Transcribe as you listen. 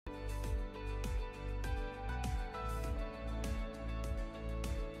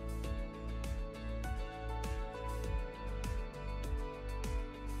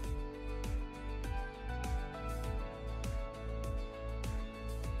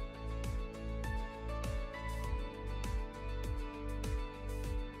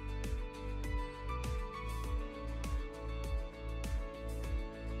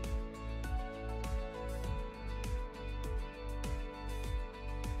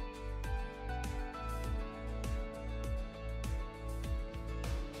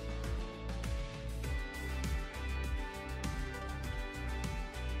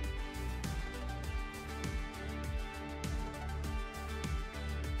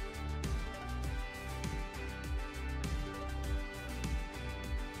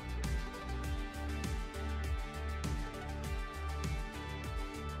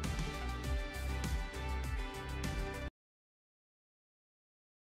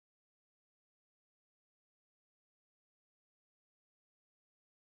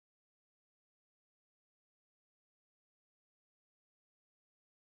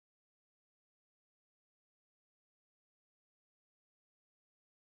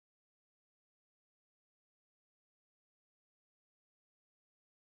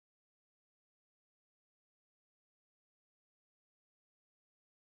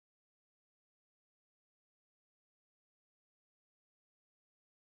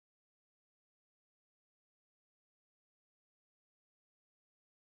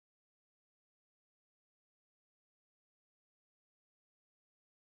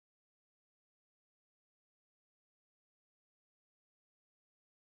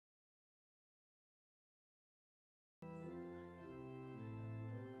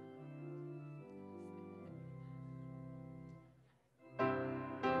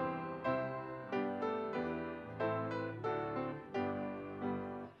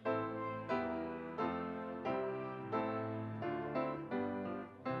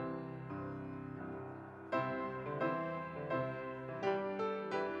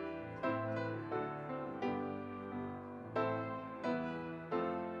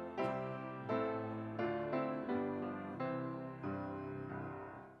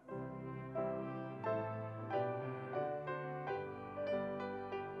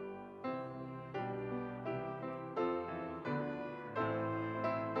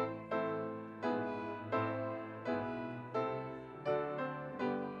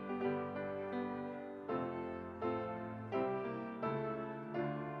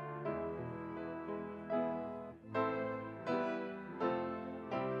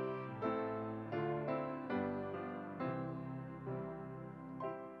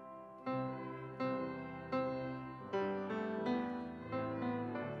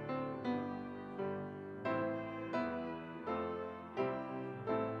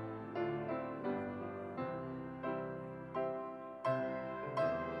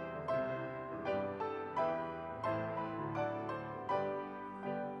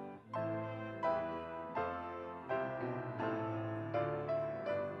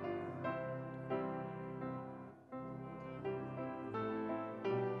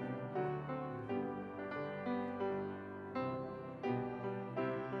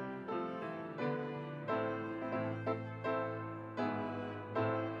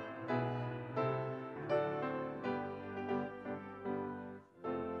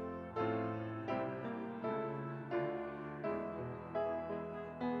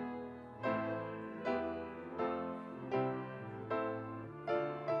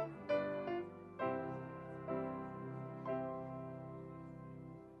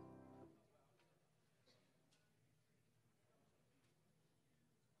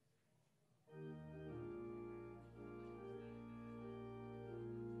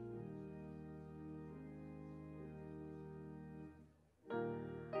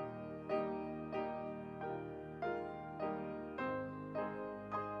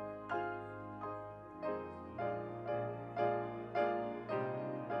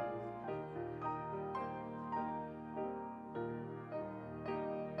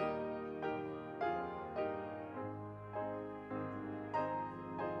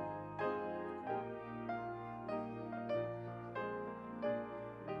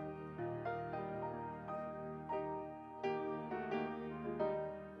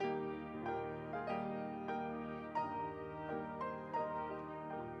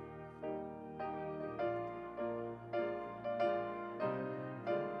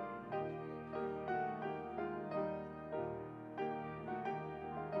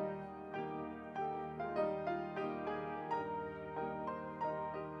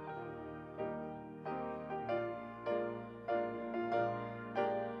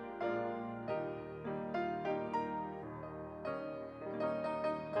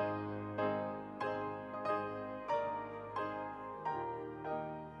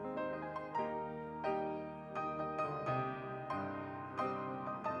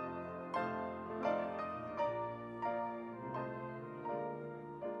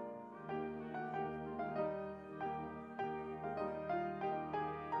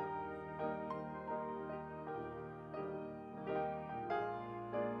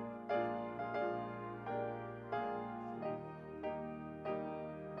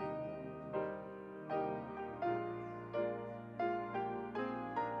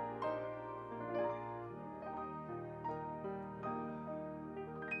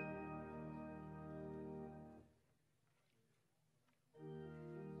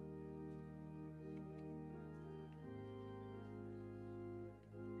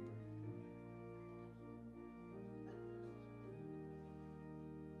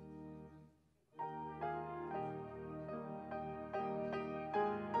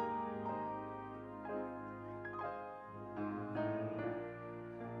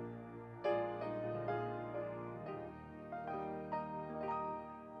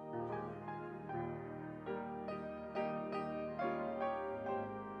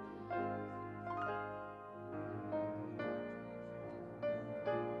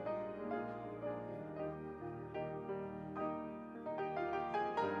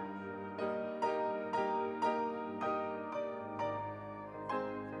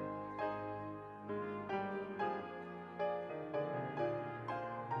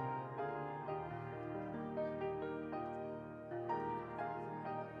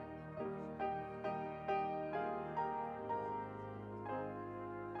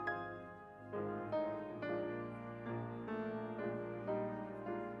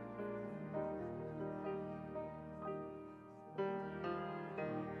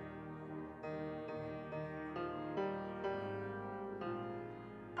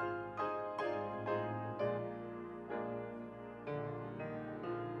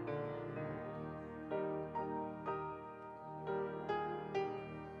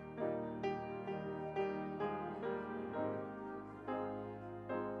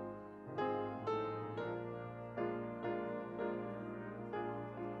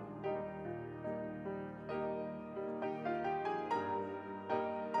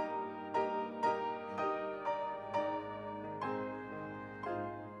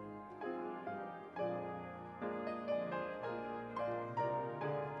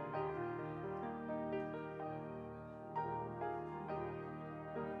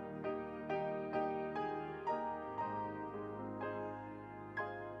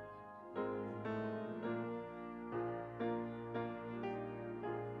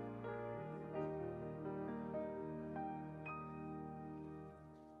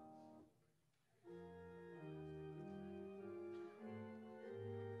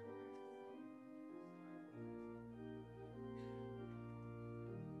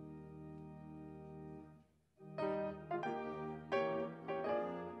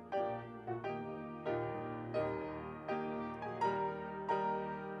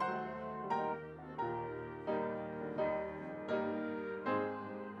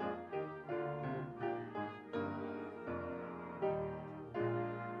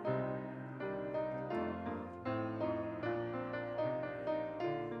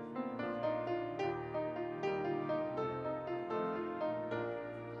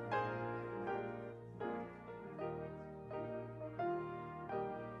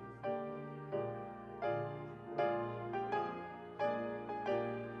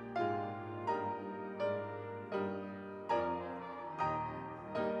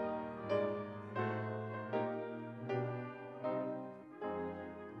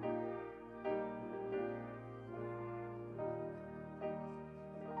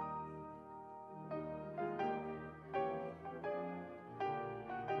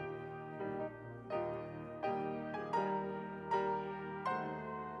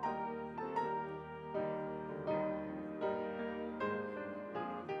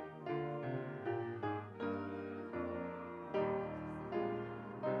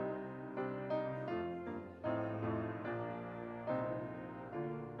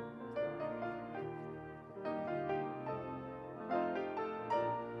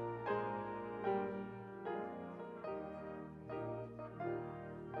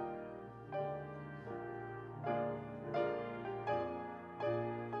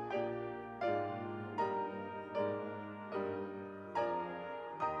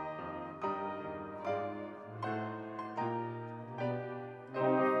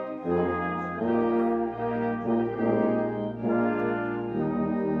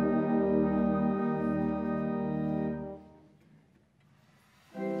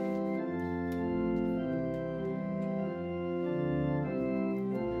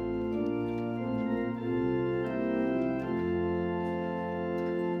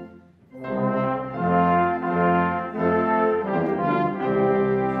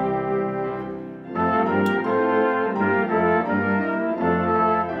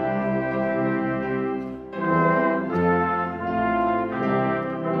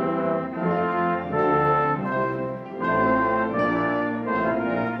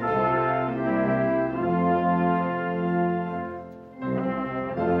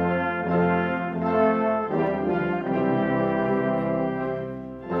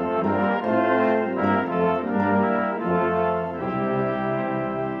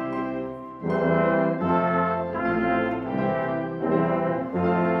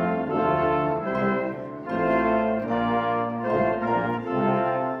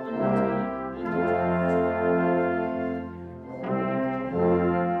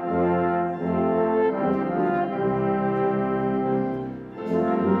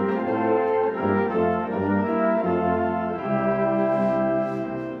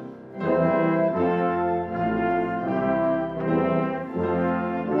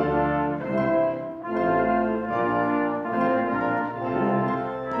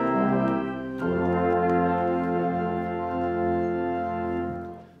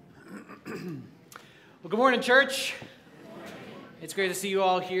Good morning, church. It's great to see you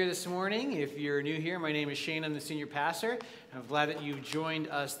all here this morning. If you're new here, my name is Shane. I'm the senior pastor. I'm glad that you've joined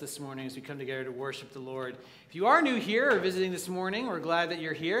us this morning as we come together to worship the Lord. If you are new here or visiting this morning, we're glad that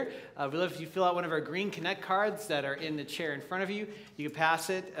you're here. We'd love if you fill out one of our green Connect cards that are in the chair in front of you. You can pass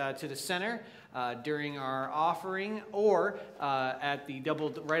it to the center during our offering, or at the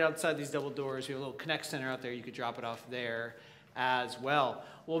right outside these double doors. We have a little Connect center out there. You could drop it off there as well.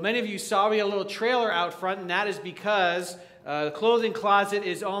 Well, many of you saw we had a little trailer out front, and that is because the clothing closet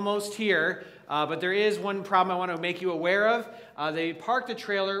is almost here, but there is one problem I want to make you aware of. They parked the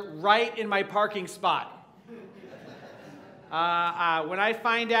trailer right in my parking spot. When I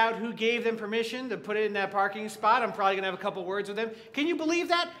find out who gave them permission to put it in that parking spot, I'm probably going to have a couple words with them. Can you believe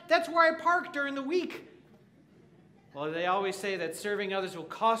that? That's where I park during the week. Well, they always say that serving others will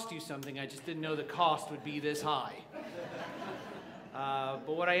cost you something. I just didn't know the cost would be this high.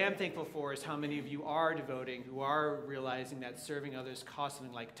 But what I am thankful for is how many of you are devoting, who are realizing that serving others costs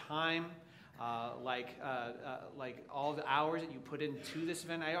something like time, like all the hours that you put into this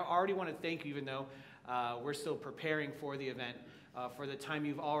event. I already want to thank you, even though we're still preparing for the event, for the time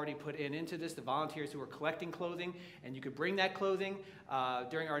you've already put into this, the volunteers who are collecting clothing, and you could bring that clothing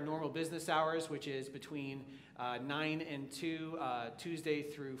during our normal business hours, which is between 9 and 2, Tuesday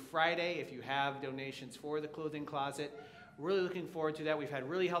through Friday, if you have donations for the clothing closet. Really looking forward to that. We've had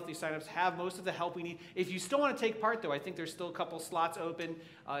really healthy signups, have most of the help we need. If you still want to take part, though, I think there's still a couple slots open.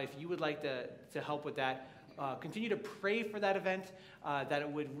 If you would like to help with that, continue to pray for that event, that it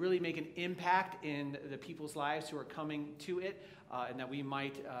would really make an impact in the people's lives who are coming to it, and that we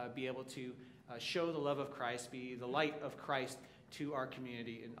might be able to show the love of Christ, be the light of Christ to our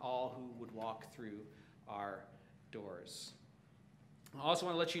community and all who would walk through our doors. I also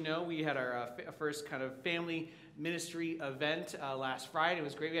want to let you know we had our first kind of family ministry event last Friday. It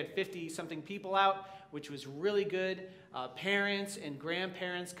was great. We had 50-something people out, which was really good. Parents and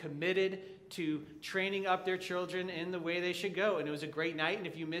grandparents committed to training up their children in the way they should go. And it was a great night. And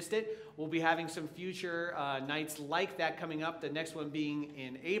if you missed it, we'll be having some future nights like that coming up, the next one being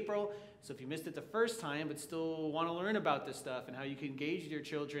in April. So if you missed it the first time but still want to learn about this stuff and how you can engage with your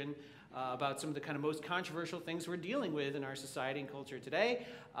children about some of the kind of most controversial things we're dealing with in our society and culture today,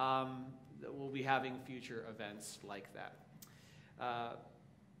 we'll be having future events like that.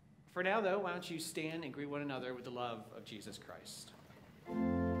 For now, though, why don't you stand and greet one another with the love of Jesus Christ.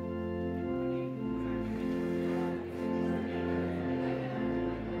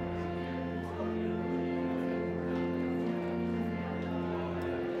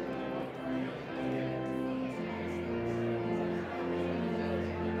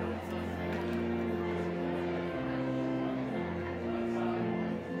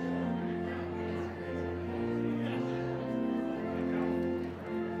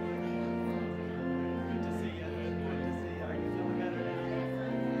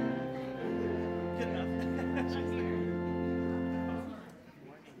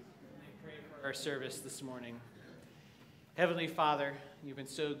 Our service this morning. Heavenly Father, you've been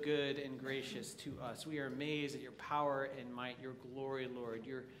so good and gracious to us. We are amazed at your power and might, your glory, Lord,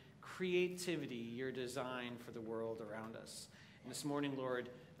 your creativity, your design for the world around us. And this morning, Lord,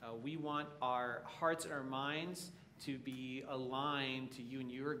 we want our hearts and our minds to be aligned to you and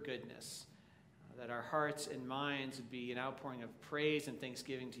your goodness, that our hearts and minds would be an outpouring of praise and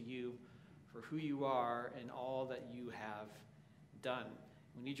thanksgiving to you for who you are and all that you have done.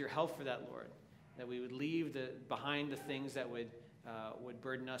 We need your help for that, Lord, that we would leave behind the things that would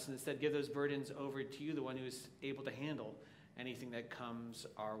burden us and instead give those burdens over to you, the one who is able to handle anything that comes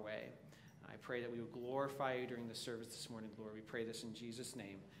our way. I pray that we would glorify you during the service this morning, Lord. We pray this in Jesus'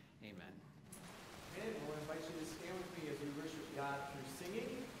 name. Amen. Amen. I want to invite you to stand with me as we worship God through singing.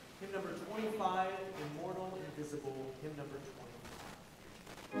 Hymn number 25, Immortal, Invisible, hymn number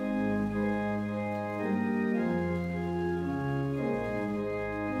 25. Thank you.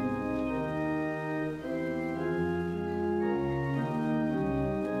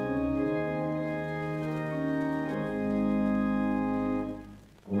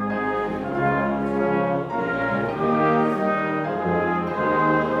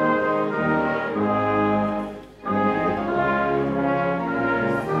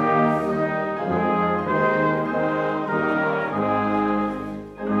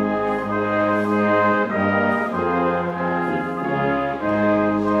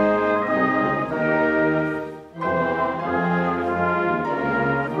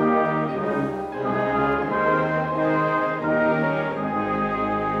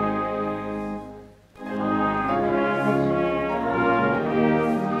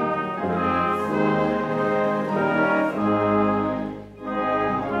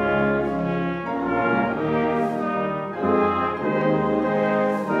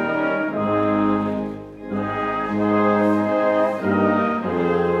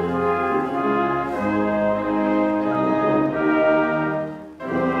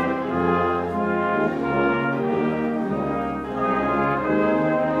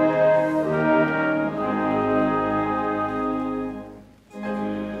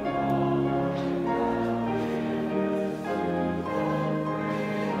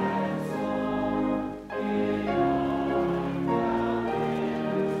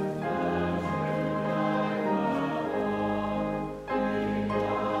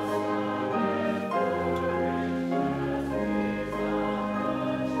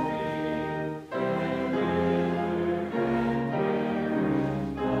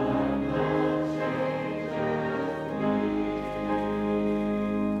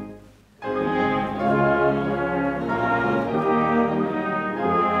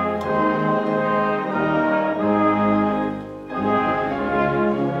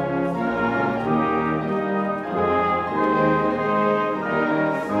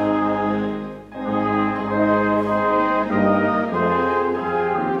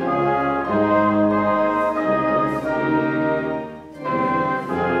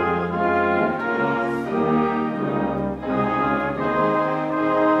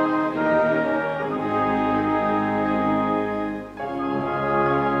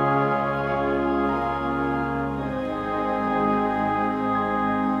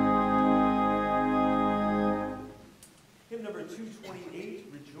 228,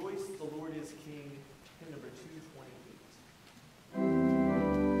 Rejoice, the Lord is King. Hymn number 228.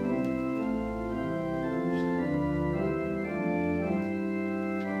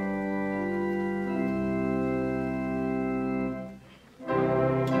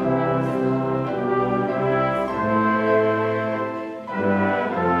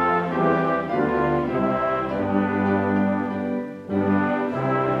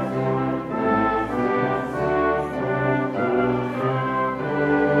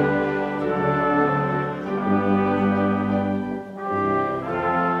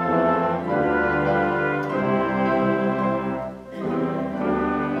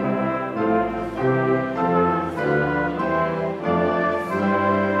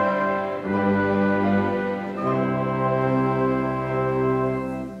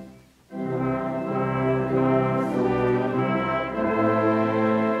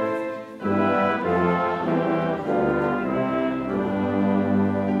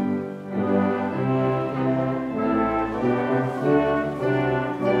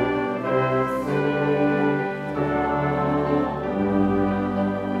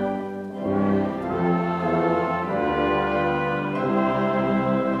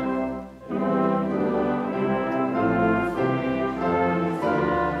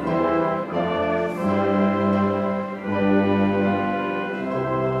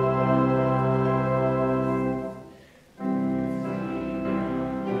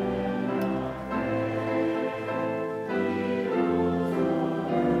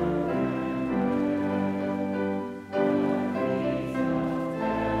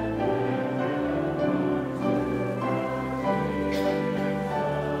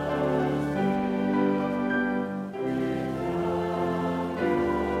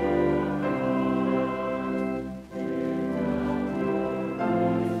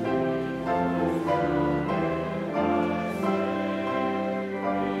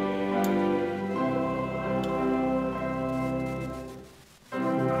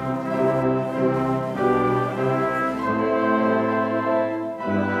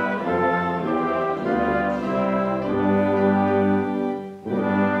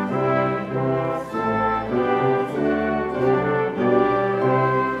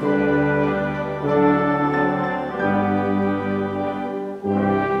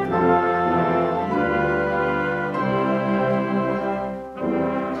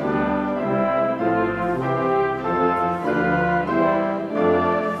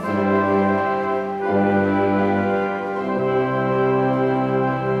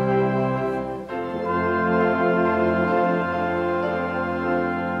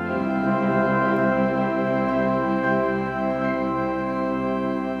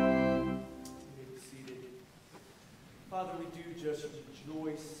 Father, we do just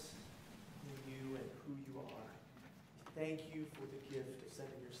rejoice in you and who you are. Thank you for the gift of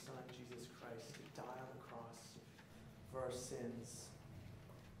sending your Son, Jesus Christ, to die on the cross for our sins,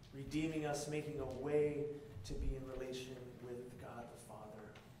 redeeming us, making a way to be in relation with God the Father,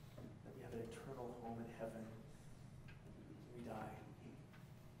 that we have an eternal home in heaven when we die.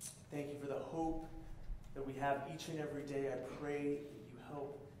 Thank you for the hope that we have each and every day. I pray that you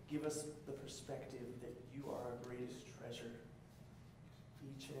help give us the perspective that you are our greatest treasure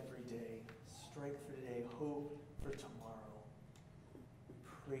each and every day. Strength for today, hope for tomorrow. We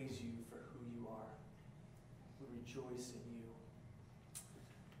praise you for who you are. We rejoice in you.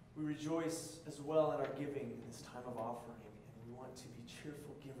 We rejoice as well in our giving in this time of offering, and we want to be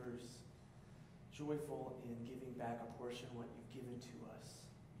cheerful givers, joyful in giving back a portion of what you've given to us.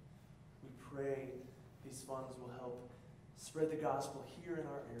 We pray these funds will help spread the gospel here in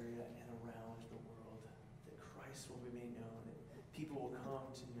our area and around the world, that Christ will be made known, that people will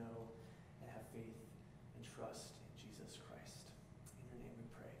come to know and have faith and trust in Jesus Christ. In your name we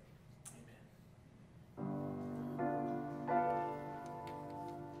pray. Amen.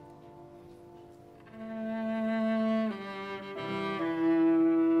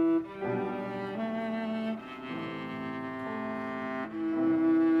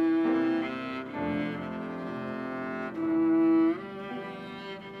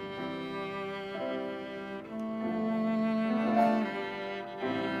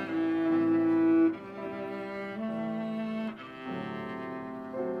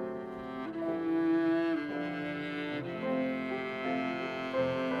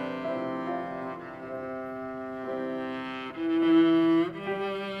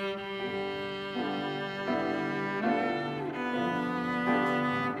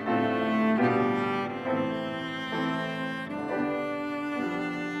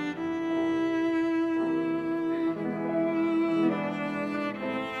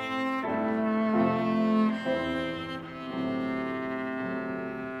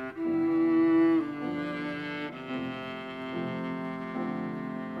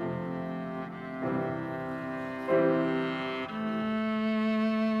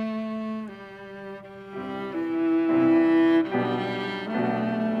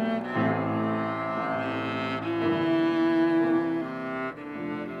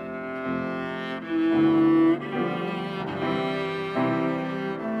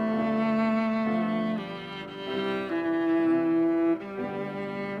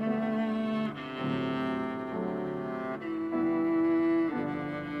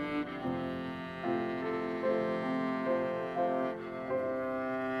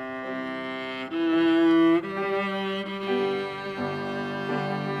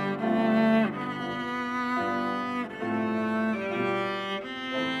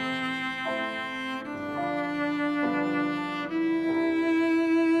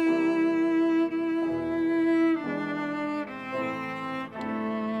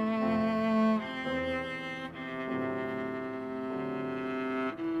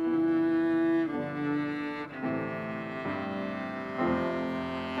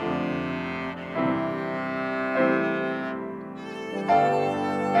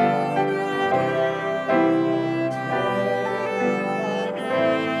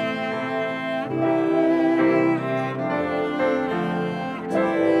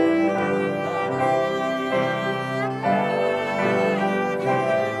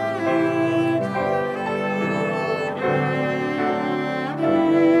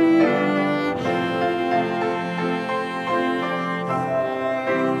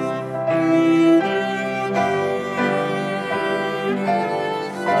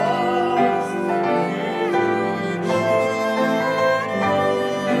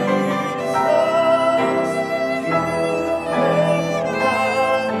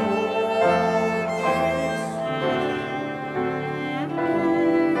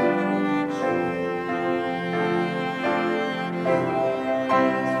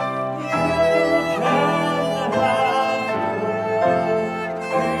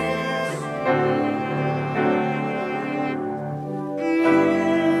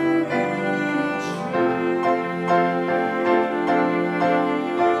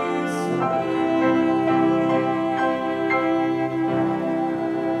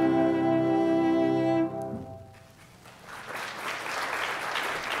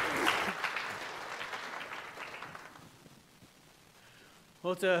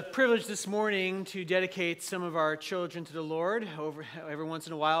 It's a privilege this morning to dedicate some of our children to the Lord. Every once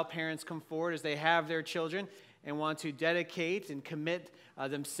in a while, parents come forward as they have their children and want to dedicate and commit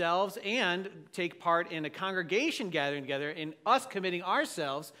themselves and take part in a congregation gathering together, in us committing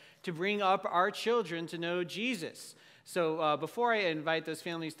ourselves to bring up our children to know Jesus. So before I invite those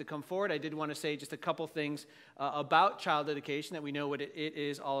families to come forward, I did want to say just a couple things about child dedication, that we know what it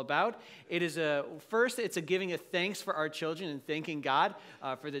is all about. It is first, it's a giving of thanks for our children and thanking God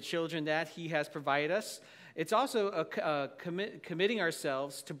for the children that He has provided us. It's also committing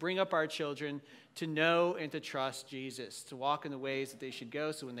ourselves to bring up our children to know and to trust Jesus, to walk in the ways that they should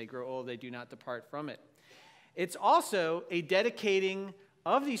go, so when they grow old, they do not depart from it. It's also a dedicating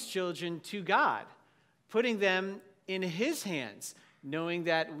of these children to God, putting them in His hands, knowing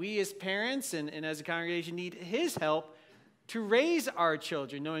that we as parents and as a congregation need His help to raise our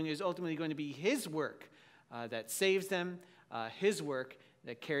children, knowing it is ultimately going to be His work that saves them, His work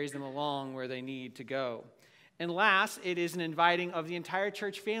that carries them along where they need to go. And last, it is an inviting of the entire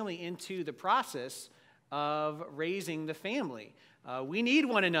church family into the process of raising the family. We need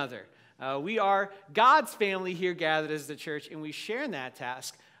one another. We are God's family here gathered as the church, and we share in that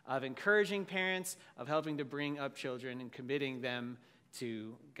task of encouraging parents, of helping to bring up children and committing them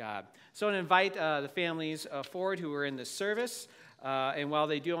to God. So I want to invite the families forward who are in the service. And while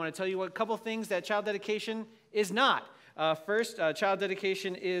they do, I want to tell you a couple things that child dedication is not. First, child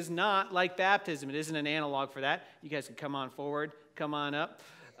dedication is not like baptism. It isn't an analog for that. You guys can come on forward, come on up.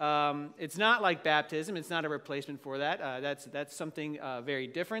 It's not like baptism. It's not a replacement for that. That's something very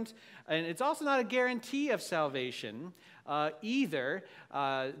different. And it's also not a guarantee of salvation either.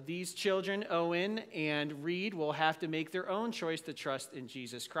 These children, Owen and Reed, will have to make their own choice to trust in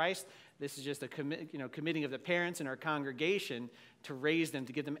Jesus Christ. This is just a committing of the parents in our congregation to raise them,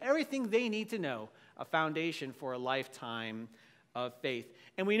 to give them everything they need to know, a foundation for a lifetime of faith.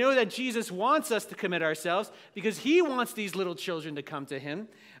 And we know that Jesus wants us to commit ourselves because He wants these little children to come to Him.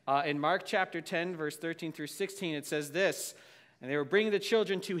 In Mark chapter 10, verse 13 through 16, it says this, "And they were bringing the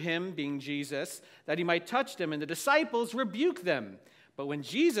children to Him," being Jesus, "that He might touch them, and the disciples rebuked them. But when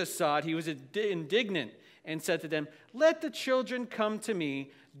Jesus saw it, He was indignant and said to them, 'Let the children come to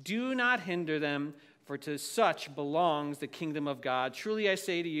me. Do not hinder them, for to such belongs the kingdom of God. Truly I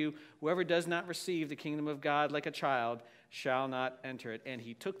say to you, whoever does not receive the kingdom of God like a child shall not enter it.' And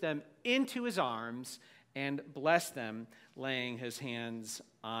He took them into His arms and blessed them, laying His hands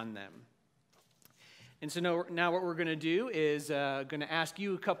on them." And so now what we're going to do is going to ask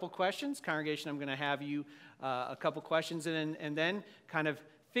you a couple questions. Congregation, I'm going to have you a couple questions, and then kind of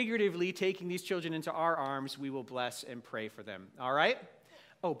figuratively taking these children into our arms, we will bless and pray for them. All right?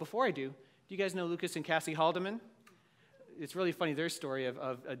 Oh, before I do you guys know Lucas and Cassie Haldeman? It's really funny, their story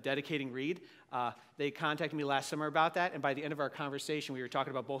of dedicating Reed. They contacted me last summer about that, and by the end of our conversation, we were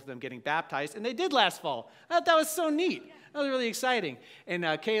talking about both of them getting baptized, and they did last fall. I thought that was so neat. That was really exciting. And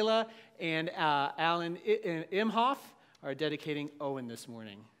Kayla and Alan Imhoff are dedicating Owen this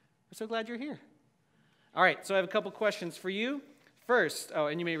morning. We're so glad you're here. All right, so I have a couple questions for you. First,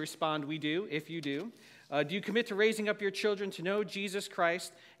 and you may respond, "We do," if you do. Do you commit to raising up your children to know Jesus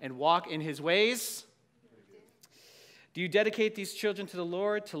Christ and walk in His ways? Do you dedicate these children to the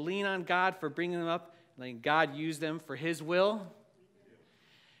Lord, to lean on God for bringing them up, letting God use them for His will?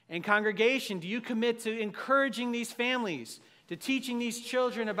 And congregation, do you commit to encouraging these families, to teaching these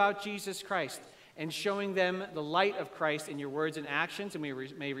children about Jesus Christ and showing them the light of Christ in your words and actions? And we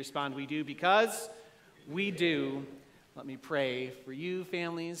may respond, "We do," because we do. Let me pray for you,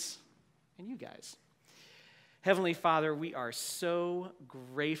 families, and you guys. Heavenly Father, we are so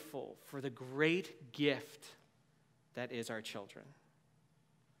grateful for the great gift that is our children.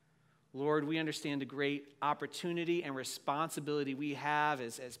 Lord, we understand the great opportunity and responsibility we have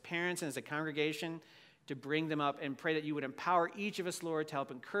as parents and as a congregation to bring them up, and pray that you would empower each of us, Lord, to help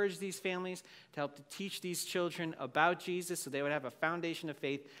encourage these families, to help to teach these children about Jesus so they would have a foundation of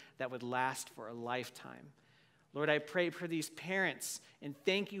faith that would last for a lifetime. Lord, I pray for these parents and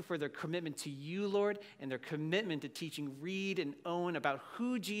thank you for their commitment to you, Lord, and their commitment to teaching Reed and Owen about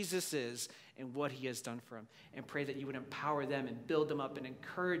who Jesus is and what He has done for them. And pray that you would empower them and build them up and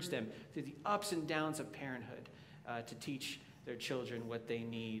encourage them through the ups and downs of parenthood to teach their children what they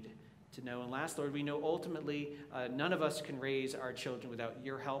need to know. And last, Lord, we know ultimately none of us can raise our children without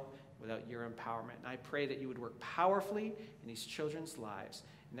your help, without your empowerment. And I pray that you would work powerfully in these children's lives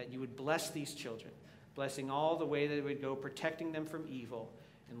and that you would bless these children, blessing all the way that they would go, protecting them from evil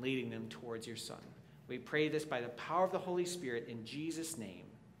and leading them towards your Son. We pray this by the power of the Holy Spirit in Jesus' name.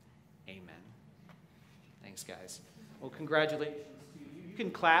 Amen. Thanks, guys. Well, congratulations. You can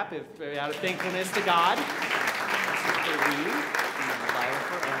clap out of thankfulness to God. This is for you. of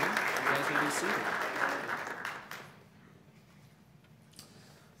her own. You guys may be seated.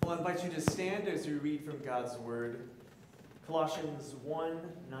 Well, I invite you to stand as we read from God's Word. Colossians 1,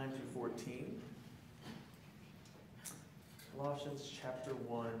 9 through 14. Colossians chapter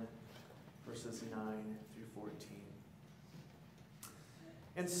 1, verses 9 through 14.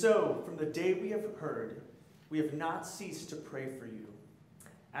 And so, from the day we have heard, we have not ceased to pray for you,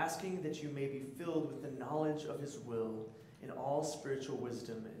 asking that you may be filled with the knowledge of his will in all spiritual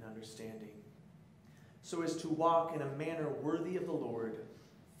wisdom and understanding, so as to walk in a manner worthy of the Lord,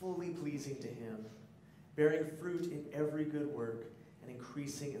 fully pleasing to him, bearing fruit in every good work and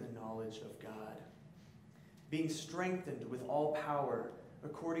increasing in the knowledge of God, being strengthened with all power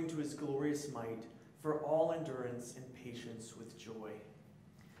according to his glorious might, for all endurance and patience with joy,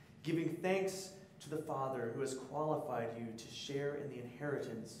 giving thanks to the Father who has qualified you to share in the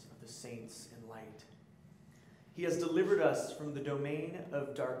inheritance of the saints in light. He has delivered us from the domain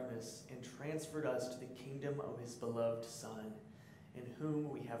of darkness and transferred us to the kingdom of his beloved Son, in whom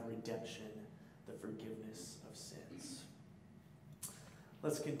we have redemption, the forgiveness of sins.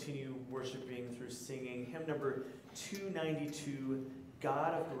 Let's continue worshiping through singing hymn number 292,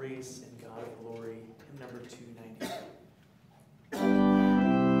 God of Grace and God of Glory, hymn number 292.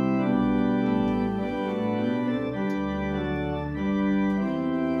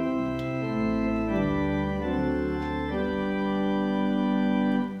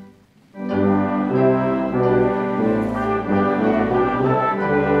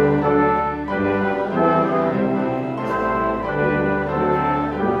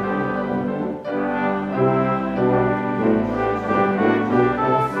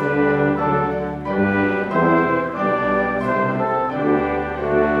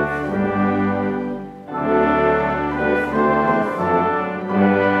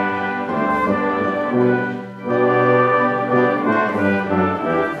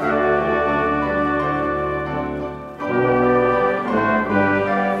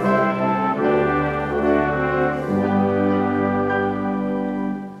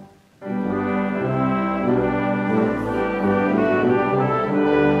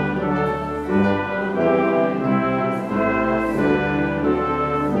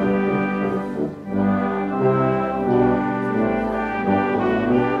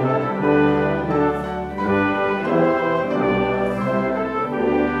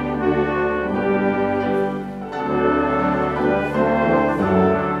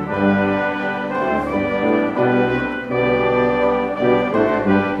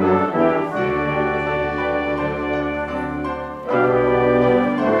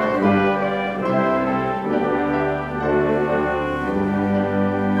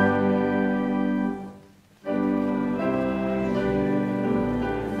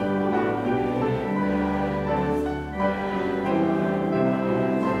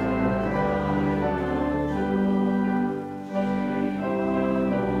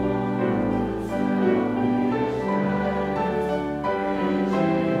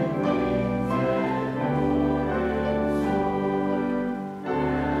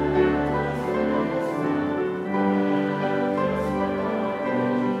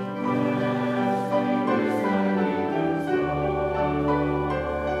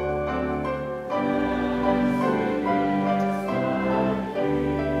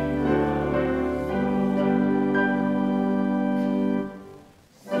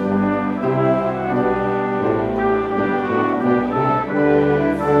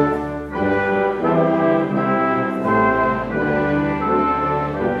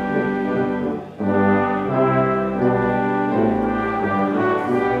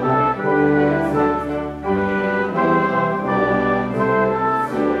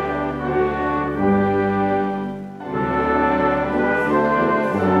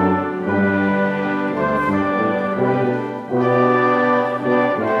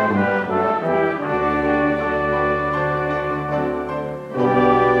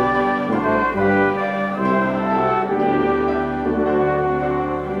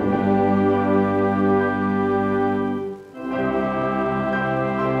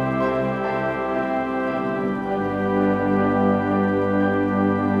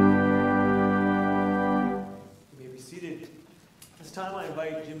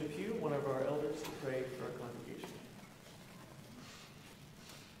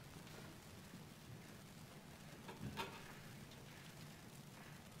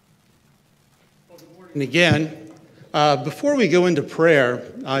 And again, before we go into prayer,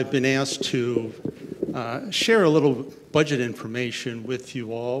 I've been asked to share a little budget information with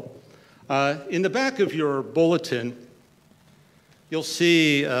you all. In the back of your bulletin, you'll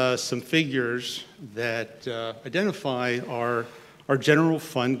see some figures that identify our our general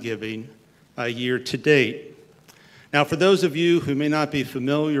fund giving year to date. Now, for those of you who may not be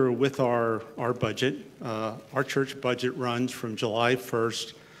familiar with our budget, our church budget runs from July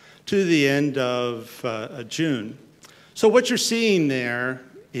 1st to the end of June. So what you're seeing there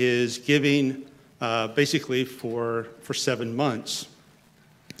is giving basically for 7 months.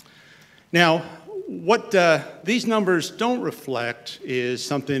 Now, what these numbers don't reflect is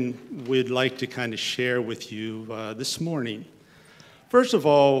something we'd like to kind of share with you this morning. First of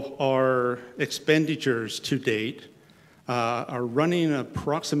all, our expenditures to date are running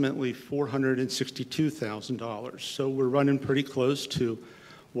approximately $462,000. So we're running pretty close to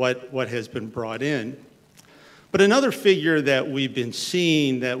what has been brought in. But another figure that we've been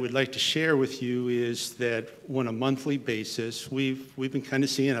seeing that we'd like to share with you is that on a monthly basis, we've been kind of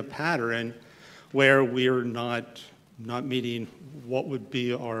seeing a pattern where we're not meeting what would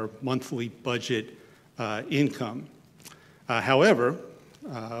be our monthly budget income. However,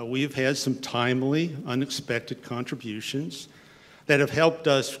 we've had some timely, unexpected contributions that have helped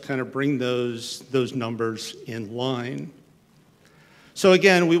us kind of bring those numbers in line. So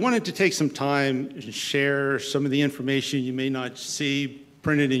again, we wanted to take some time and share some of the information you may not see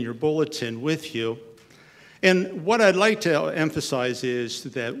printed in your bulletin with you. And what I'd like to emphasize is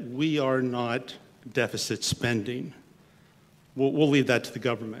that we are not deficit spending. We'll leave that to the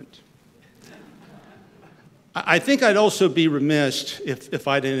government. I think I'd also be remiss if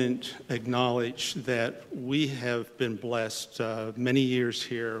I didn't acknowledge that we have been blessed many years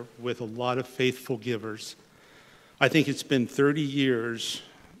here with a lot of faithful givers. I think it's been 30 years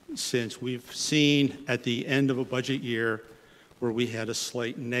since we've seen at the end of a budget year where we had a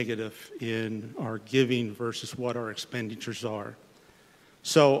slight negative in our giving versus what our expenditures are.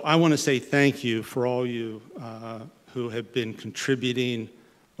 So I want to say thank you for all you who have been contributing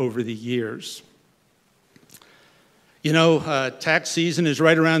over the years. You know, tax season is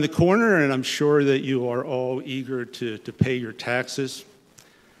right around the corner, and I'm sure that you are all eager to pay your taxes.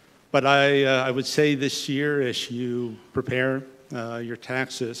 But I would say this year, as you prepare your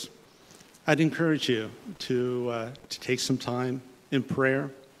taxes, I'd encourage you to take some time in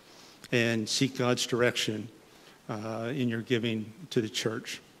prayer and seek God's direction in your giving to the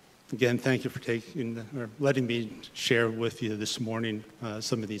church. Again, thank you for letting me share with you this morning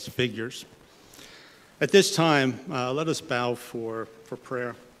some of these figures. At this time, let us bow for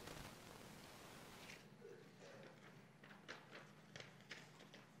prayer.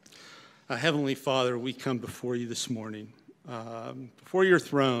 Heavenly Father, we come before you this morning, before your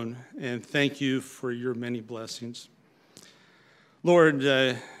throne, and thank you for your many blessings. Lord,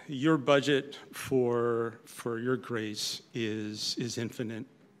 your budget for your grace is infinite,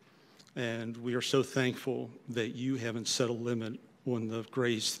 and we are so thankful that you haven't set a limit on the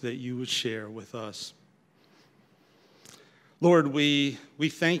grace that you would share with us. Lord, we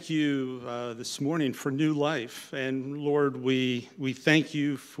thank you this morning for new life, and Lord, we thank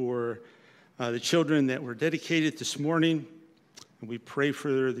you for the children that were dedicated this morning, and we pray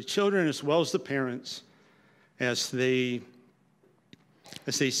for the children as well as the parents as they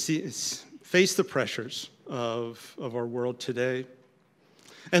face the pressures of our world today.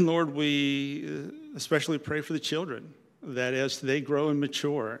 And Lord, we especially pray for the children, that as they grow and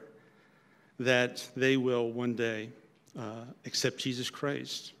mature, that they will one day accept Jesus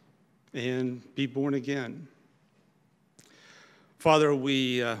Christ and be born again. Father,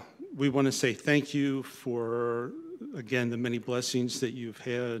 we want to say thank you for, again, the many blessings that you've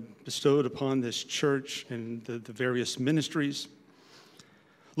had bestowed upon this church and the various ministries.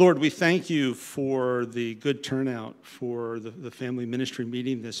 Lord, we thank you for the good turnout for the family ministry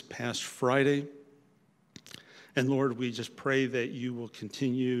meeting this past Friday. And Lord, we just pray that you will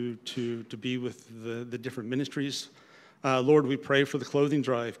continue to be with the different ministries. Lord, we pray for the clothing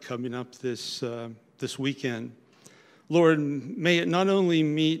drive coming up this weekend. Lord, may it not only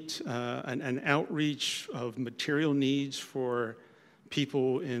meet an outreach of material needs for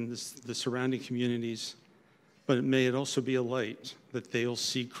people in the surrounding communities, but may it also be a light that they'll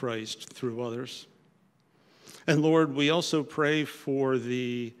see Christ through others. And Lord, we also pray for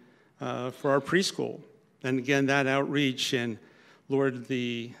our preschool, and again, that outreach, and Lord,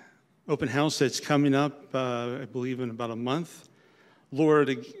 the open house that's coming up, I believe in about a month.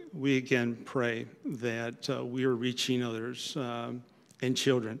 Lord, we again pray that we are reaching others and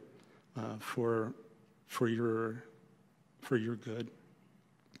children for your good.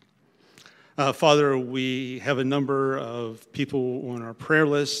 Father, we have a number of people on our prayer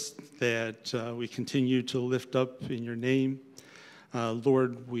list that we continue to lift up in your name.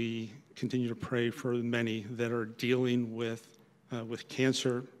 Lord, we continue to pray for the many that are dealing with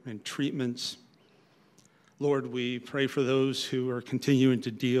cancer and treatments. Lord, we pray for those who are continuing to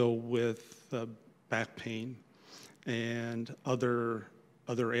deal with back pain and other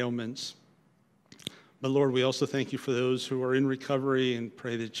ailments. But Lord, we also thank you for those who are in recovery and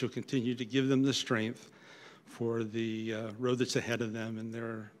pray that you'll continue to give them the strength for the road that's ahead of them in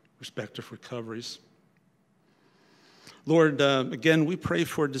their respective recoveries. Lord, again, we pray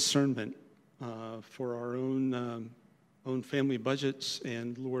for discernment for our own family budgets.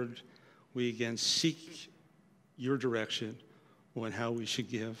 And Lord, we again seek your direction on how we should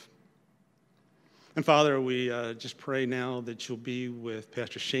give. And Father, we just pray now that you'll be with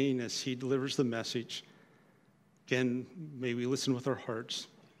Pastor Shane as he delivers the message. Again, may we listen with our hearts,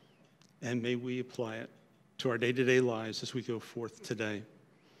 and may we apply it to our day-to-day lives as we go forth today.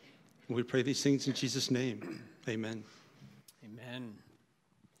 And we pray these things in Jesus' name. Amen. Amen.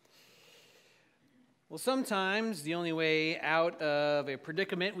 Well, sometimes the only way out of a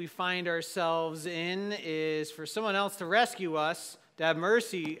predicament we find ourselves in is for someone else to rescue us, to have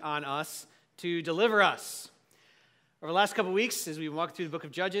mercy on us, to deliver us. Over the last couple of weeks, as we walked through the book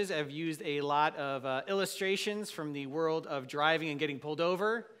of Judges, I've used a lot of illustrations from the world of driving and getting pulled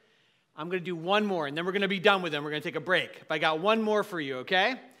over. I'm going to do one more, and then we're going to be done with them. We're going to take a break. But I got one more for you,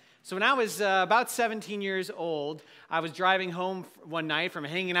 okay? So when I was about 17 years old, I was driving home one night from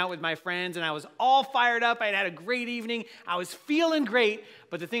hanging out with my friends, and I was all fired up. I had had a great evening. I was feeling great,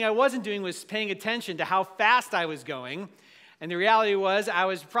 but the thing I wasn't doing was paying attention to how fast I was going. And the reality was I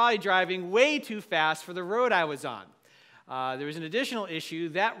was probably driving way too fast for the road I was on. There was an additional issue.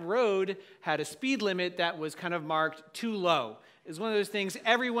 That road had a speed limit that was kind of marked too low. It was one of those things,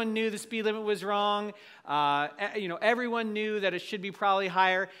 everyone knew the speed limit was wrong. Everyone knew that it should be probably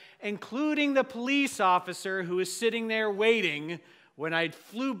higher, including the police officer who was sitting there waiting when I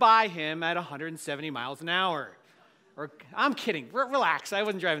flew by him at 170 miles an hour. I'm kidding. Relax. I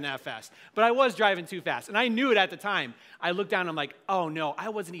wasn't driving that fast. But I was driving too fast. And I knew it at the time. I looked down and I'm like, oh no, I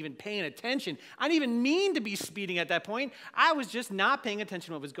wasn't even paying attention. I didn't even mean to be speeding at that point. I was just not paying attention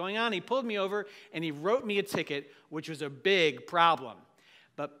to what was going on. He pulled me over and he wrote me a ticket, which was a big problem.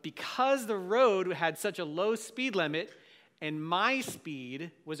 But because the road had such a low speed limit and my speed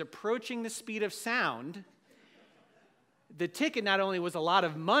was approaching the speed of sound, the ticket not only was a lot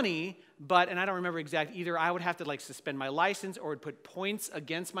of money, but, and I don't remember exactly, either I would have to suspend my license or would put points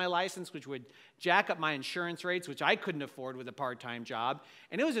against my license, which would jack up my insurance rates, which I couldn't afford with a part-time job.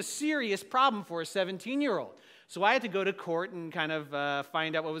 And it was a serious problem for a 17-year-old. So I had to go to court and kind of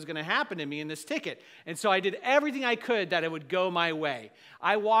find out what was going to happen to me in this ticket. And so I did everything I could that it would go my way.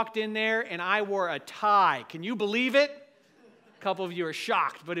 I walked in there and I wore a tie. Can you believe it? A couple of you are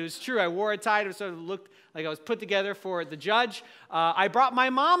shocked, but it was true. I wore a tie. It sort of looked like I was put together for the judge. I brought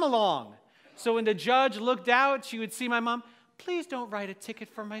my mom along. So when the judge looked out, she would see my mom. Please don't write a ticket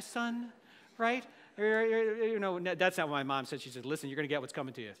for my son, right? That's not what my mom said. She said, listen, you're going to get what's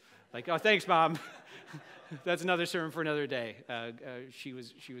coming to you. Like, oh, thanks, Mom. That's another sermon for another day. She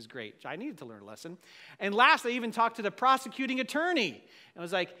was great. I needed to learn a lesson. And last, I even talked to the prosecuting attorney. I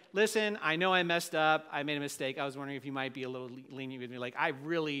was like, listen, I know I messed up. I made a mistake. I was wondering if you might be a little lenient with me. Like, I've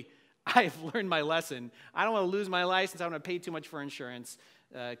learned my lesson. I don't want to lose my license. I don't want to pay too much for insurance.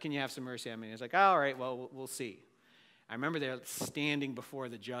 Can you have some mercy on me? I was like, all right, well, we'll see. I remember there standing before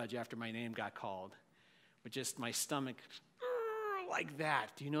the judge after my name got called with just my stomach like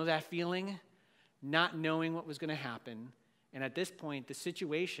that. Do you know that feeling? Not knowing what was going to happen. And at this point, the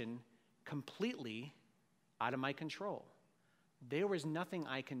situation completely out of my control. There was nothing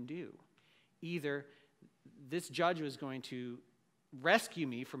I can do. Either this judge was going to rescue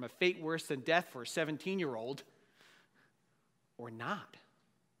me from a fate worse than death for a 17-year-old or not.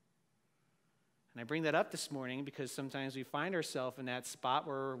 And I bring that up this morning because sometimes we find ourselves in that spot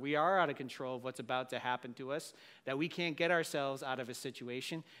where we are out of control of what's about to happen to us, that we can't get ourselves out of a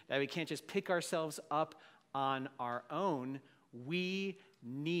situation, that we can't just pick ourselves up on our own. We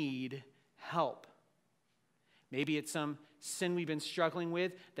need help. Maybe it's some sin we've been struggling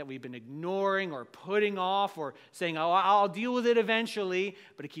with that we've been ignoring or putting off or saying, oh, I'll deal with it eventually,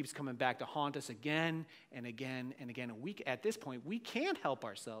 but it keeps coming back to haunt us again and again and again. And at this point, we can't help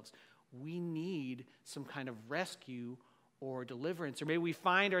ourselves. We need some kind of rescue or deliverance. Or maybe we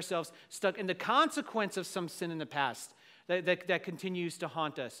find ourselves stuck in the consequence of some sin in the past that continues to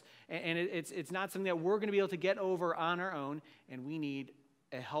haunt us. And it's not something that we're going to be able to get over on our own, and we need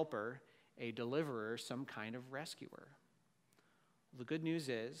a helper, a deliverer, some kind of rescuer. The good news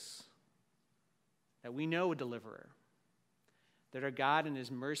is that we know a deliverer, that our God in his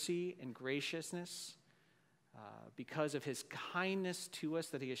mercy and graciousness, because of his kindness to us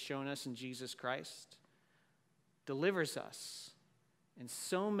that he has shown us in Jesus Christ, delivers us in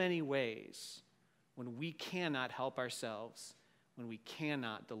so many ways when we cannot help ourselves, when we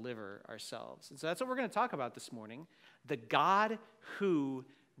cannot deliver ourselves. And so that's what we're going to talk about this morning, the God who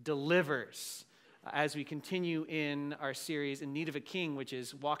delivers, as we continue in our series In Need of a King, which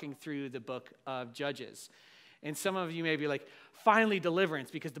is walking through the book of Judges. And some of you may be like, finally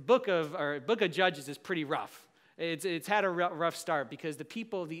deliverance, because the book of Judges is pretty rough. It's had a rough start because the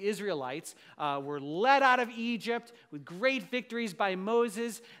people, the Israelites, were led out of Egypt with great victories by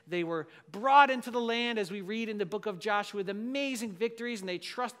Moses. They were brought into the land, as we read in the book of Joshua, with amazing victories, and they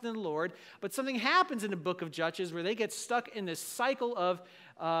trusted in the Lord. But something happens in the book of Judges where they get stuck in this cycle of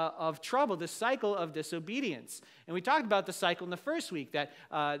trouble, this cycle of disobedience. And we talked about the cycle in the first week, that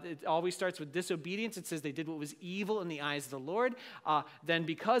it always starts with disobedience. It says they did what was evil in the eyes of the Lord. Then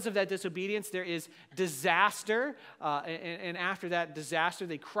because of that disobedience, there is disaster. And after that disaster,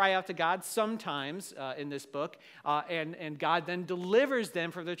 they cry out to God sometimes in this book. And God then delivers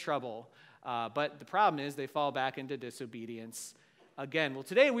them from their trouble. But the problem is they fall back into disobedience again. Well,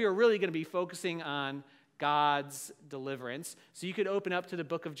 today we are really going to be focusing on God's deliverance. So you could open up to the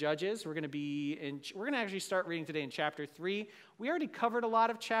book of Judges. We're going to actually start reading today in chapter 3. We already covered a lot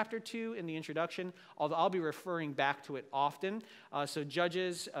of chapter 2 in the introduction, although I'll be referring back to it often. So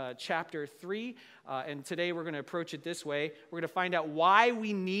Judges chapter 3, and today we're going to approach it this way. We're going to find out why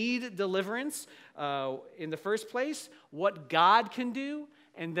we need deliverance in the first place, what God can do,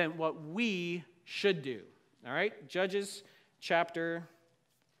 and then what we should do. All right? Judges chapter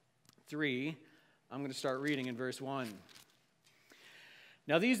 3. I'm going to start reading in verse 1.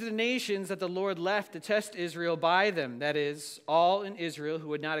 Now these are the nations that the Lord left to test Israel by them, that is, all in Israel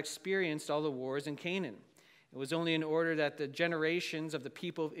who had not experienced all the wars in Canaan. It was only in order that the generations of the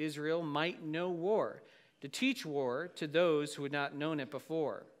people of Israel might know war, to teach war to those who had not known it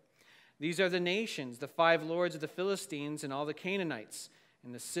before. These are the nations, the 5 lords of the Philistines and all the Canaanites,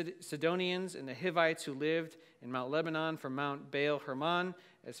 and the Sidonians and the Hivites who lived in Mount Lebanon from Mount Baal Hermon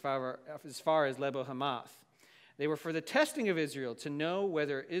as far as Lebo Hamath. They were for the testing of Israel, to know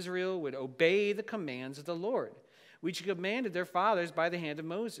whether Israel would obey the commands of the Lord, which he commanded their fathers by the hand of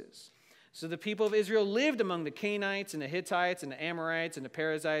Moses. So the people of Israel lived among the Canaanites and the Hittites and the Amorites and the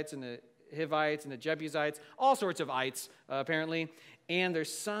Perizzites and the Hivites and the Jebusites, all sorts of ites, apparently. And their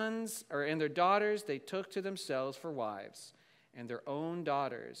sons, and their daughters they took to themselves for wives, and their own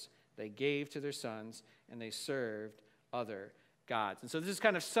daughters they gave to their sons, and they served other gods. And so this is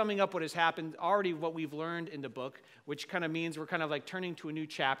kind of summing up what has happened, already what we've learned in the book, which kind of means we're kind of like turning to a new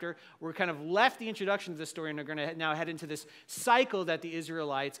chapter. We're kind of left the introduction to the story, and are going to now head into this cycle that the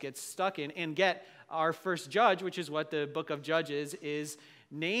Israelites get stuck in and get our first judge, which is what the book of Judges is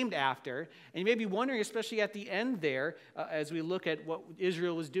named after. And you may be wondering, especially at the end there, as we look at what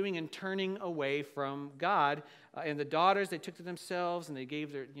Israel was doing and turning away from God, and the daughters they took to themselves, and they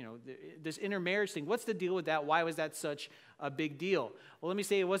gave their, this intermarriage thing. What's the deal with that? Why was that such a big deal? Well, let me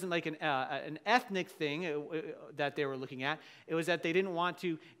say it wasn't like an ethnic thing that they were looking at. It was that they didn't want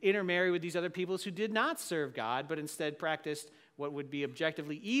to intermarry with these other peoples who did not serve God, but instead practiced what would be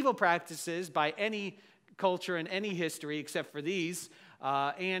objectively evil practices by any culture and any history except for these.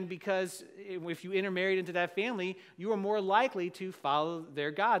 And because if you intermarried into that family, you were more likely to follow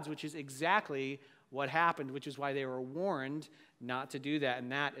their gods, which is exactly what happened, which is why they were warned not to do that.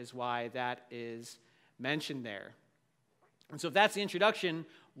 And that is why that is mentioned there. And so if that's the introduction,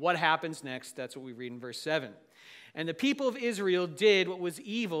 what happens next? That's what we read in verse 7. And the people of Israel did what was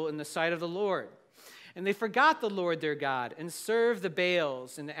evil in the sight of the Lord. And they forgot the Lord their God and served the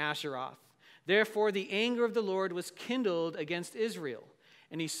Baals and the Asheroth. Therefore the anger of the Lord was kindled against Israel,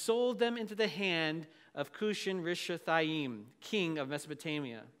 and he sold them into the hand of Cushan-Rishathaim, king of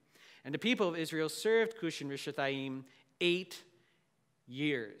Mesopotamia. And the people of Israel served Cushan-Rishathaim 8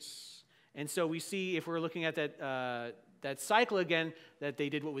 years. And so we see, if we're looking at that cycle again, that they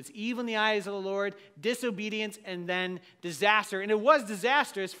did what was evil in the eyes of the Lord, disobedience, and then disaster. And it was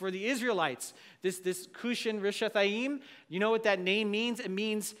disastrous for the Israelites. This Cushan-Rishathaim, you know what that name means? It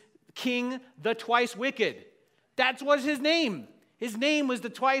means King the Twice Wicked. That was his name. His name was the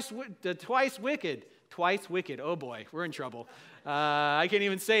Twice Wicked. Twice Wicked. Oh boy, we're in trouble. I can't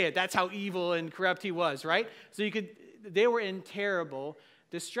even say it. That's how evil and corrupt he was, right? So they were in terrible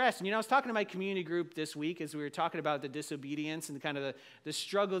distress. And I was talking to my community group this week as we were talking about the disobedience and kind of the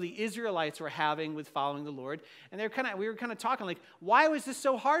struggle the Israelites were having with following the Lord. And we were kind of talking like, why was this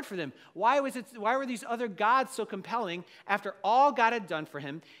so hard for them? Why were these other gods so compelling after all God had done for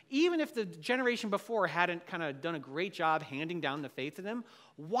him? Even if the generation before hadn't kind of done a great job handing down the faith to them,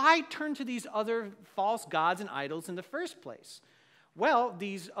 why turn to these other false gods and idols in the first place? Well,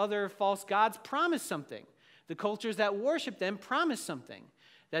 these other false gods promised something. The cultures that worship them promised something.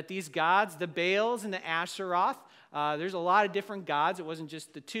 that these gods, the Baals and the Asheroth, there's a lot of different gods. It wasn't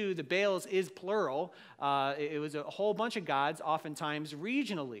just the two. The Baals is plural. It was a whole bunch of gods, oftentimes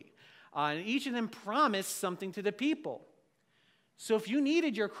regionally. And each of them promised something to the people. So if you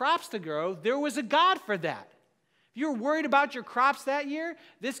needed your crops to grow, there was a god for that. If you were worried about your crops that year,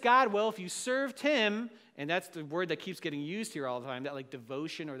 this God, well, if you served him, and that's the word that keeps getting used here all the time, that like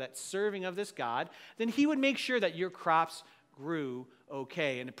devotion or that serving of this God, then he would make sure that your crops grew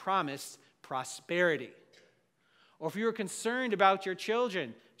okay, and it promised prosperity. Or if you were concerned about your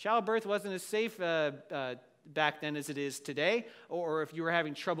children, childbirth wasn't as safe back then as it is today, or if you were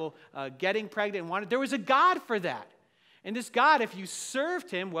having trouble getting pregnant and wanted, there was a God for that. And this God, if you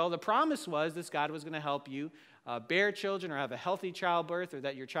served him, well, the promise was this God was going to help you bear children or have a healthy childbirth, or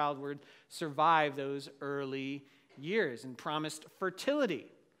that your child would survive those early years, and promised fertility.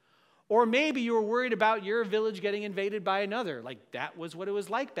 Or maybe you were worried about your village getting invaded by another. Like that was what it was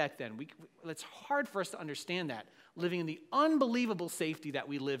like back then. It's hard for us to understand that, living in the unbelievable safety that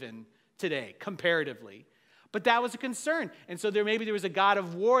we live in today, comparatively. But that was a concern. And so maybe there was a God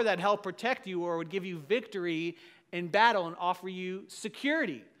of war that helped protect you or would give you victory in battle and offer you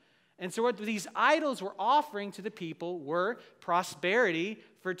security. And so what these idols were offering to the people were prosperity,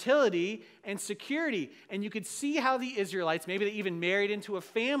 fertility, and security. And you could see how the Israelites, maybe they even married into a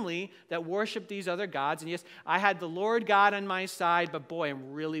family that worshiped these other gods. And yes, I had the Lord God on my side, but boy,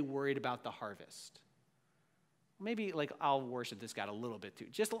 I'm really worried about the harvest. Maybe like I'll worship this God a little bit too,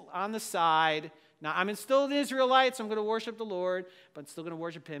 just on the side. Now I'm still an Israelite, so I'm going to worship the Lord, but I'm still going to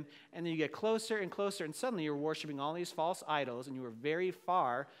worship him. And then you get closer and closer, and suddenly you're worshiping all these false idols, and you were very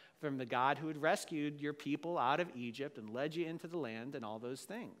far from the God who had rescued your people out of Egypt and led you into the land and all those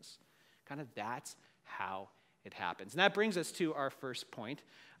things. Kind of that's how it happens. And that brings us to our first point,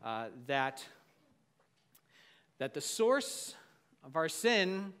 that the source of our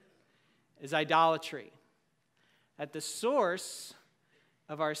sin is idolatry. That the source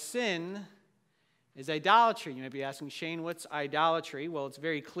of our sin is idolatry. You might be asking, Shane, what's idolatry? Well, it's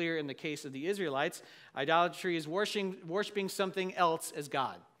very clear in the case of the Israelites. Idolatry is worshiping something else as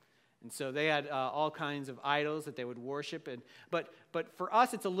God. And so they had all kinds of idols that they would worship. But for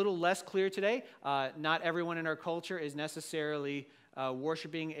us, it's a little less clear today. Not everyone in our culture is necessarily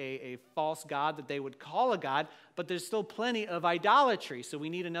worshiping a false god that they would call a god, but there's still plenty of idolatry. So we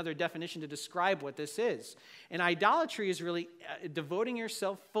need another definition to describe what this is. And idolatry is really devoting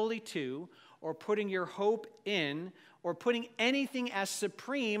yourself fully to, or putting your hope in, or putting anything as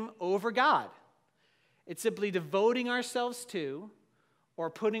supreme over God. It's simply devoting ourselves to, or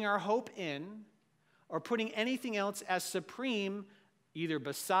putting our hope in, or putting anything else as supreme, either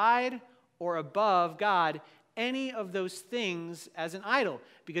beside or above God, any of those things as an idol.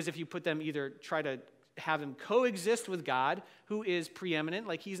 Because if you put them, either try to have them coexist with God, who is preeminent,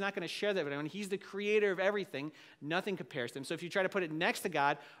 like he's not going to share that with anyone. He's the creator of everything. Nothing compares to him. So if you try to put it next to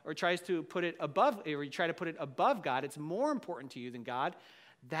God, or tries to put it above, or you try to put it above God, it's more important to you than God,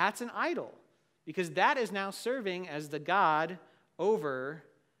 that's an idol. Because that is now serving as the God over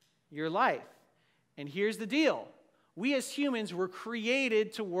your life. And here's the deal. We as humans were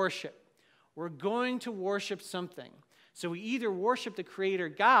created to worship. We're going to worship something. So we either worship the creator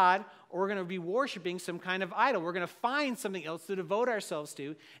God, or we're going to be worshiping some kind of idol. We're going to find something else to devote ourselves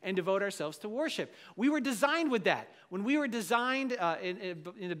to and devote ourselves to worship. We were designed with that. When we were designed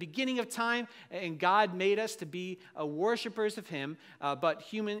in the beginning of time, and God made us to be worshipers of him, but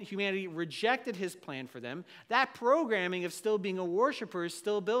humanity rejected his plan for them, that programming of still being a worshiper is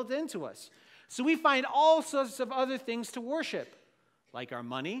still built into us. So we find all sorts of other things to worship, like our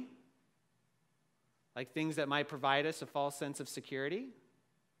money, like things that might provide us a false sense of security.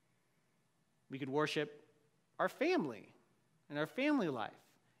 We could worship our family and our family life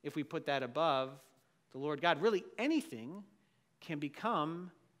if we put that above the Lord God. Really, anything can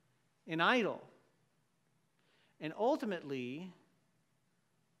become an idol. And ultimately,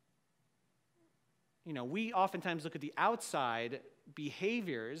 we oftentimes look at the outside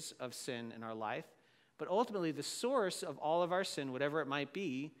behaviors of sin in our life, but ultimately the source of all of our sin, whatever it might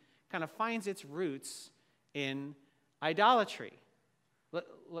be, kind of finds its roots in idolatry.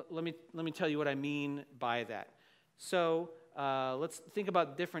 Let me tell you what I mean by that. So let's think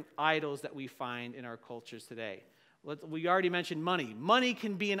about different idols that we find in our cultures today. We already mentioned money. Money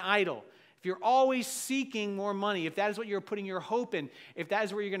can be an idol. If you're always seeking more money, if that is what you're putting your hope in, if that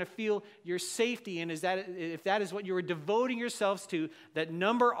is where you're going to feel your safety in, if that is what you're devoting yourselves to, that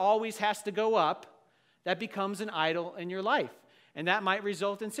number always has to go up, that becomes an idol in your life. And that might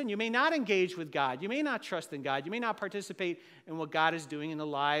result in sin. You may not engage with God. You may not trust in God. You may not participate in what God is doing in the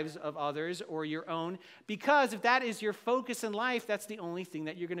lives of others or your own, because if that is your focus in life, that's the only thing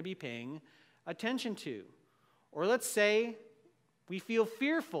that you're going to be paying attention to. Or let's say we feel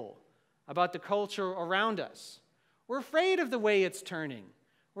fearful about the culture around us. We're afraid of the way it's turning.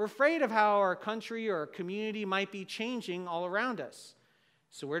 We're afraid of how our country or our community might be changing all around us.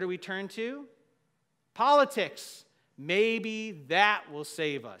 So where do we turn to? Politics. Maybe that will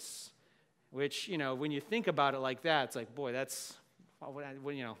save us. Which, when you think about it like that, it's like, boy, that's,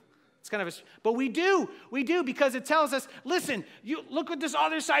 it's kind of a, but we do because it tells us, listen, you look what this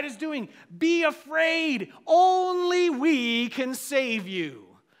other side is doing. Be afraid. Only we can save you.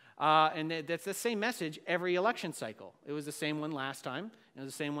 And that's the same message every election cycle. It was the same one last time. It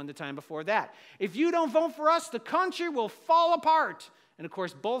was the same one the time before that. If you don't vote for us, the country will fall apart. And of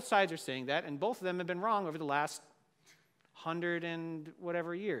course, both sides are saying that, and both of them have been wrong over the last 100 and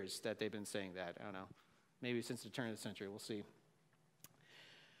whatever years that they've been saying that. I don't know. Maybe since the turn of the century. We'll see.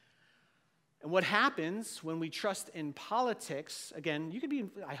 And what happens when we trust in politics, again, you could be,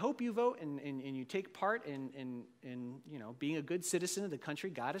 I hope you vote and you take part in being a good citizen of the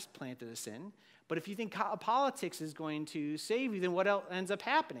country God has planted us in. But if you think politics is going to save you, then what else ends up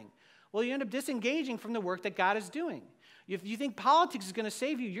happening? Well, you end up disengaging from the work that God is doing. If you think politics is going to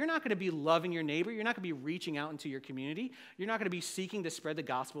save you, you're not going to be loving your neighbor. You're not going to be reaching out into your community. You're not going to be seeking to spread the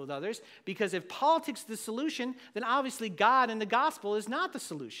gospel with others. Because if politics is the solution, then obviously God and the gospel is not the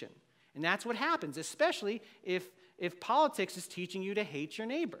solution. And that's what happens, especially if politics is teaching you to hate your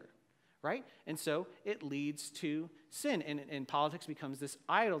neighbor, right? And so it leads to sin. And politics becomes this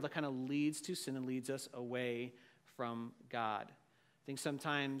idol that kind of leads to sin and leads us away from God. I think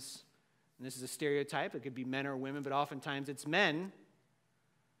sometimes, and this is a stereotype, it could be men or women, but oftentimes it's men.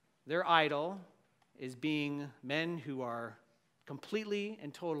 Their idol is being men who are completely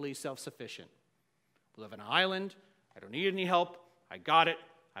and totally self-sufficient. We live on an island. I don't need any help. I got it.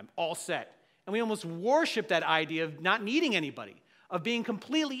 I'm all set. And we almost worship that idea of not needing anybody, of being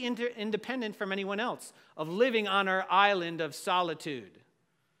completely independent from anyone else, of living on our island of solitude.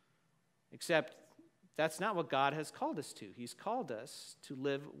 Except that's not what God has called us to. He's called us to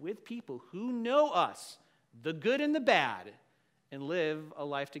live with people who know us, the good and the bad, and live a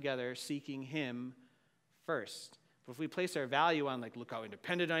life together seeking Him first. But if we place our value on, like, look how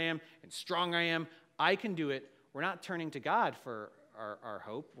independent I am and strong I am, I can do it, we're not turning to God for our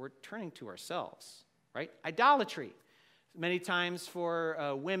hope. We're turning to ourselves, right? Idolatry. Many times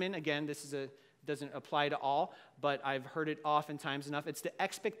for women, again, doesn't apply to all, but I've heard it oftentimes enough. It's the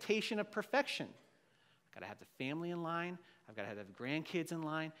expectation of perfection. I've got to have the family in line. I've got to have the grandkids in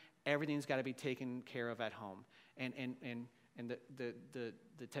line. Everything's got to be taken care of at home. And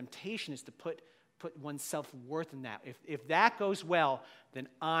the temptation is to put one's self-worth in that. If that goes well, then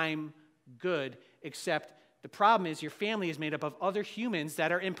I'm good, except the problem is your family is made up of other humans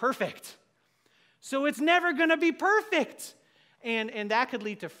that are imperfect. So it's never going to be perfect. And that could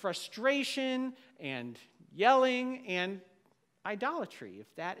lead to frustration and yelling and idolatry,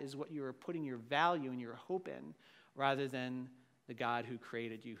 if that is what you are putting your value and your hope in, rather than the God who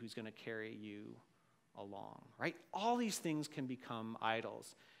created you, who's going to carry you along, right? All these things can become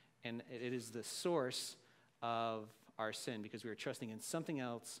idols. And it is the source of our sin, because we are trusting in something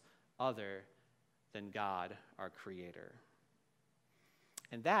else other than God, our Creator.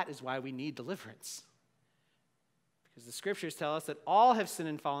 And that is why we need deliverance. Because the Scriptures tell us that all have sinned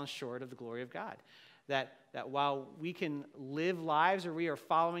and fallen short of the glory of God. That while we can live lives where we are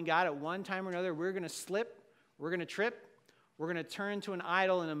following God at one time or another, we're going to slip, we're going to trip, we're going to turn to an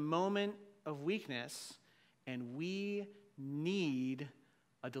idol in a moment of weakness, and we need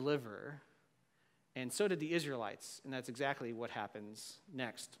a deliverer. And so did the Israelites, and that's exactly what happens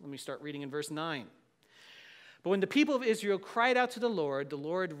next. Let me start reading in verse 9. But when the people of Israel cried out to the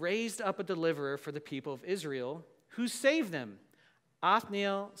Lord raised up a deliverer for the people of Israel, who saved them,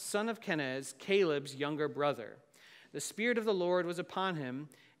 Othniel, son of Kenaz, Caleb's younger brother. The Spirit of the Lord was upon him,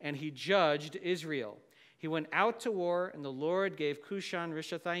 and he judged Israel. He went out to war, and the Lord gave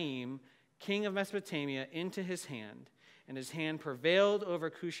Cushan-Rishathaim, king of Mesopotamia, into his hand, and his hand prevailed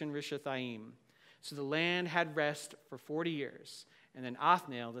over Cushan-Rishathaim. So the land had rest for 40 years, and then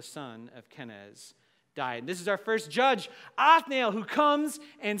Othniel, the son of Kenaz, died. And this is our first judge, Othniel, who comes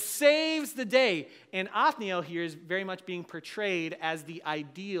and saves the day. And Othniel here is very much being portrayed as the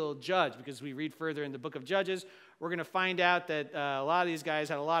ideal judge, because we read further in the book of Judges, we're going to find out that a lot of these guys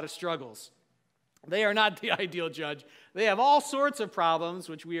had a lot of struggles. They are not the ideal judge. They have all sorts of problems,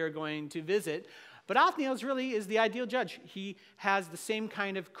 which we are going to visit. But Othniel really is the ideal judge. He has the same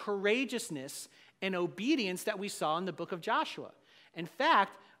kind of courageousness and obedience that we saw in the book of Joshua. In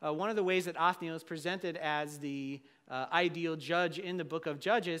fact, one of the ways that Othniel is presented as the ideal judge in the book of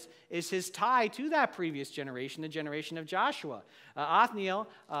Judges is his tie to that previous generation, the generation of Joshua. Othniel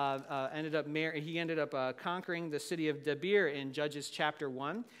ended up conquering the city of Debir in Judges chapter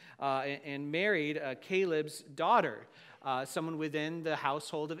 1 and married Caleb's daughter, someone within the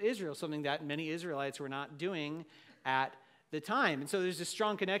household of Israel, something that many Israelites were not doing at the time. And so there's a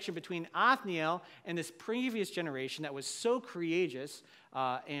strong connection between Othniel and this previous generation that was so courageous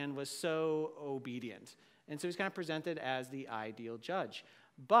and was so obedient. And so he's kind of presented as the ideal judge.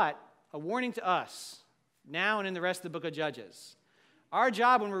 But a warning to us, now and in the rest of the book of Judges. Our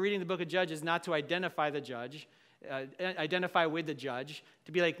job when we're reading the book of Judges is not to identify the judge, identify with the judge,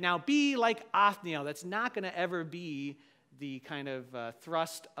 to be like, now be like Othniel. That's not going to ever be the kind of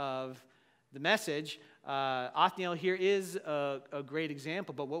thrust of the message. Othniel here is a great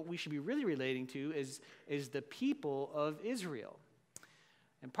example, but what we should be really relating to is the people of Israel.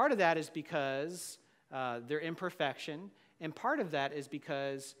 And part of that is because their imperfection, and part of that is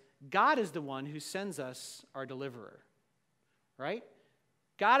because God is the one who sends us our deliverer, right?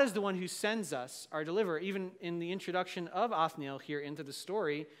 God is the one who sends us our deliverer. Even in the introduction of Othniel here into the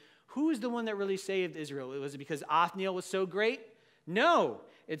story, who is the one that really saved Israel? Was it because Othniel was so great? No.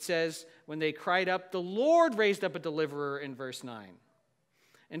 It says, when they cried up, the Lord raised up a deliverer in verse 9.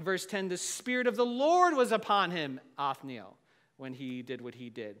 In verse 10, the Spirit of the Lord was upon him, Othniel, when he did what he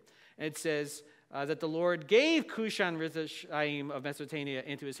did. And it says that the Lord gave Cushan-Rishathaim of Mesopotamia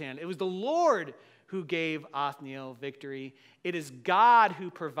into his hand. It was the Lord who gave Othniel victory. It is God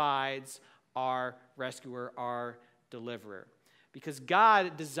who provides our rescuer, our deliverer. Because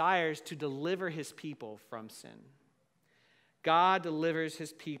God desires to deliver his people from sin. God delivers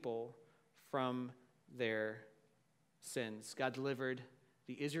his people from their sins. God delivered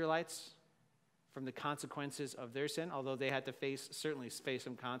the Israelites from the consequences of their sin, although they had to certainly face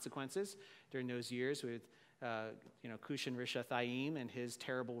some consequences during those years with Cushan-Rishathaim and his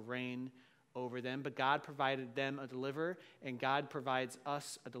terrible reign over them. But God provided them a deliverer, and God provides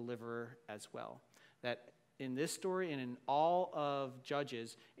us a deliverer as well. That in this story and in all of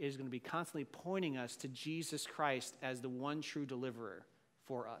Judges, it is going to be constantly pointing us to Jesus Christ as the one true deliverer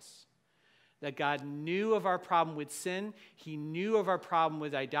for us. That God knew of our problem with sin. He knew of our problem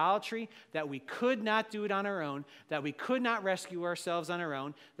with idolatry, that we could not do it on our own, that we could not rescue ourselves on our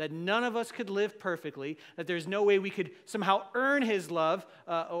own, that none of us could live perfectly, that there's no way we could somehow earn his love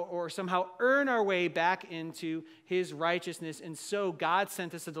or somehow earn our way back into his righteousness. And so God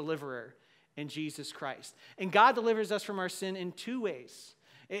sent us a deliverer in Jesus Christ. And God delivers us from our sin in two ways.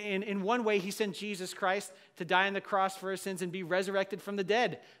 In one way, he sent Jesus Christ to die on the cross for our sins and be resurrected from the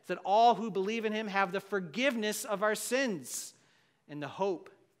dead, so that all who believe in him have the forgiveness of our sins and the hope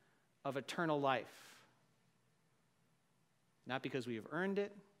of eternal life. Not because we have earned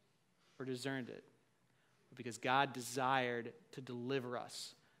it or deserved it, but because God desired to deliver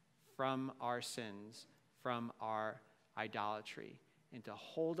us from our sins, from our idolatry, and to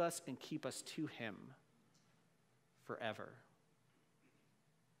hold us and keep us to him forever.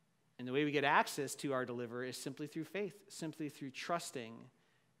 And the way we get access to our deliverer is simply through faith, simply through trusting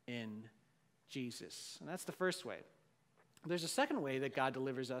in Jesus. And that's the first way. There's a second way that God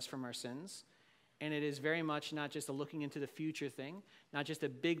delivers us from our sins, and it is very much not just a looking into the future thing, not just a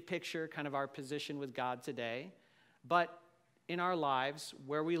big picture, kind of our position with God today, but in our lives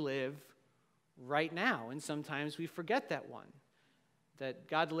where we live right now. And sometimes we forget that one. That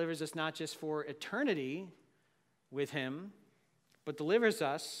God delivers us not just for eternity with him, but delivers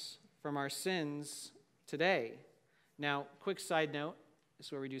us from our sins today. Now, quick side note. This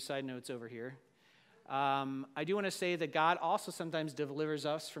is where we do side notes over here. I do want to say that God also sometimes delivers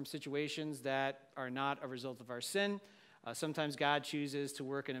us from situations that are not a result of our sin. Sometimes God chooses to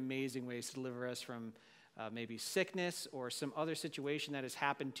work in amazing ways to deliver us from maybe sickness or some other situation that has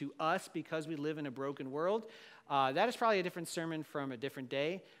happened to us because we live in a broken world. That is probably a different sermon from a different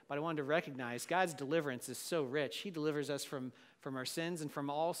day, but I wanted to recognize God's deliverance is so rich. He delivers us from our sins and from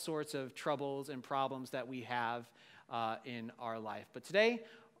all sorts of troubles and problems that we have in our life. But today,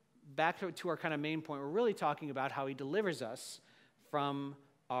 back to our kind of main point, we're really talking about how he delivers us from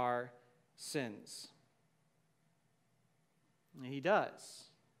our sins. And he does.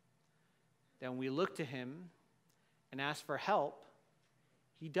 Then we look to him and ask for help.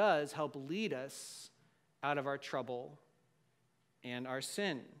 He does help lead us out of our trouble and our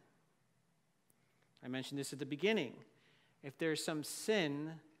sin. I mentioned this at the beginning. If there's some sin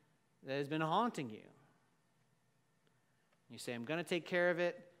that has been haunting you, you say, I'm going to take care of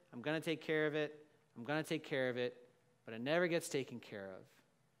it, I'm going to take care of it, I'm going to take care of it, but it never gets taken care of,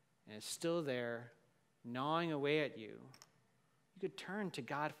 and it's still there, gnawing away at you, you you could turn to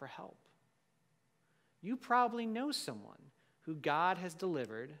God for help. You probably know someone who God has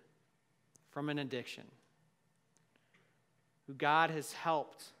delivered from an addiction, who God has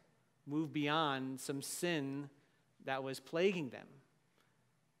helped move beyond some sin that was plaguing them.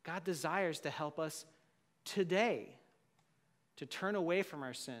 God desires to help us today to turn away from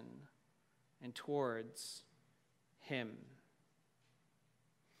our sin and towards Him.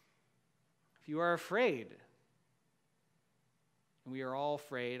 If you are afraid, and we are all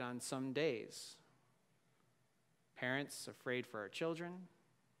afraid on some days, parents afraid for our children,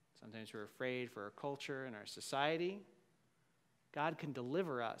 sometimes we're afraid for our culture and our society, God can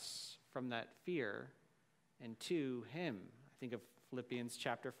deliver us from that fear and to Him. I think of Philippians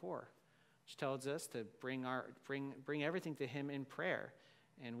chapter 4, which tells us to bring everything to Him in prayer,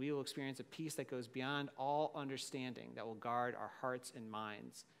 and we will experience a peace that goes beyond all understanding, that will guard our hearts and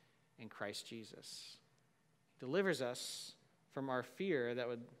minds in Christ Jesus. He delivers us from our fear that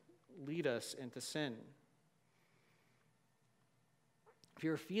would lead us into sin. If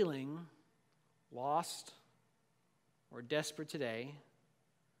you're feeling lost or desperate today,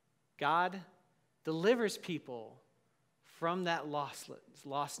 God delivers people from that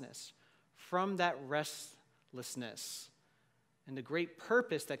lostness, from that restlessness, and the great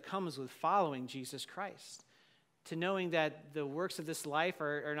purpose that comes with following Jesus Christ, to knowing that the works of this life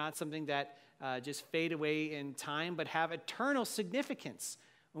are not something that just fade away in time, but have eternal significance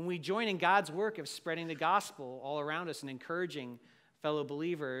when we join in God's work of spreading the gospel all around us and encouraging fellow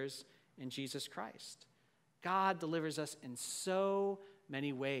believers in Jesus Christ. God delivers us in so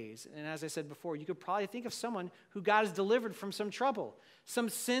many ways. And as I said before, you could probably think of someone who God has delivered from some trouble, some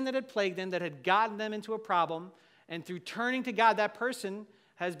sin that had plagued them, that had gotten them into a problem, and through turning to God, that person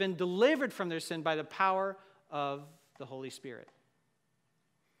has been delivered from their sin by the power of the Holy Spirit.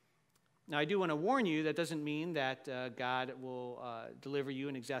 Now, I do want to warn you, that doesn't mean that God will deliver you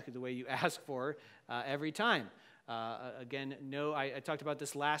in exactly the way you ask for every time. Again, no, I talked about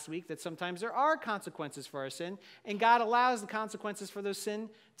this last week, that sometimes there are consequences for our sin, and God allows the consequences for those sin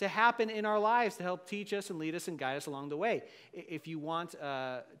to happen in our lives to help teach us and lead us and guide us along the way. If you want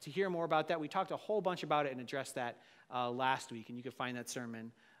to hear more about that, we talked a whole bunch about it and addressed that last week, and you can find that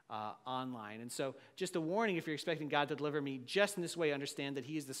sermon online. And so just a warning, if you're expecting God to deliver me just in this way, understand that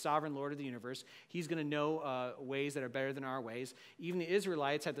He is the sovereign Lord of the universe. He's going to know ways that are better than our ways. Even the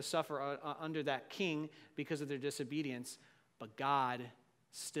Israelites had to suffer under that king because of their disobedience, but God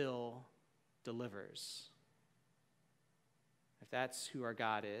still delivers. If that's who our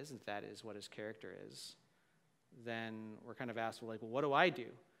God is, if that is what His character is, then we're kind of asked, well, what do I do?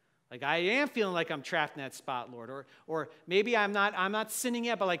 Like, I am feeling like I'm trapped in that spot, Lord. Or maybe I'm not sinning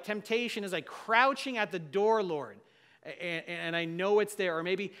yet, but like temptation is like crouching at the door, Lord. And I know it's there. Or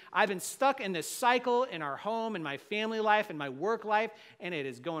maybe I've been stuck in this cycle in our home, in my family life, in my work life, and it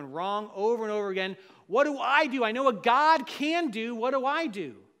is going wrong over and over again. What do I do? I know what God can do. What do I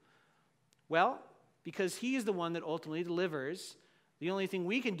do? Well, because He is the one that ultimately delivers, the only thing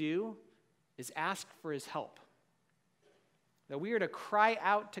we can do is ask for His help. That we are to cry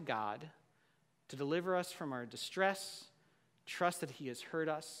out to God to deliver us from our distress, trust that He has heard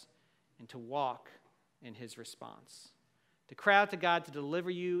us, and to walk in His response. To cry out to God to deliver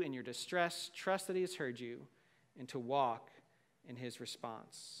you in your distress, trust that He has heard you, and to walk in His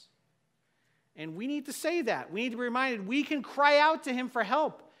response. And we need to say that. We need to be reminded we can cry out to Him for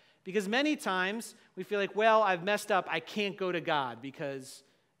help, because many times we feel like, well, I've messed up. I can't go to God because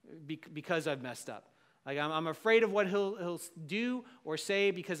I've messed up. Like, I'm afraid of what he'll do or say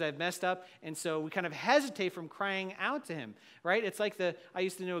because I've messed up, and so we kind of hesitate from crying out to Him, right? It's like I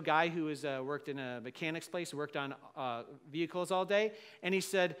used to know a guy who worked in a mechanic's place, worked on vehicles all day, and he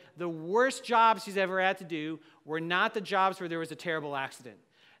said the worst jobs he's ever had to do were not the jobs where there was a terrible accident,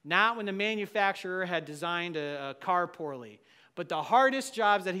 not when the manufacturer had designed a car poorly, but the hardest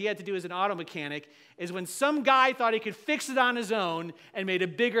jobs that he had to do as an auto mechanic is when some guy thought he could fix it on his own and made a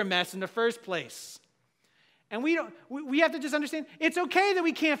bigger mess in the first place. And we have to just understand, it's okay that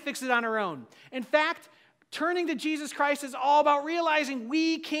we can't fix it on our own. In fact, turning to Jesus Christ is all about realizing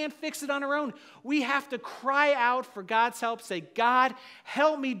we can't fix it on our own. We have to cry out for God's help, say, God,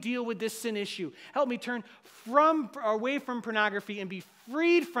 help me deal with this sin issue. Help me turn away from pornography and be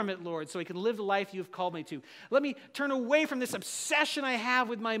freed from it, Lord, so I can live the life You have called me to. Let me turn away from this obsession I have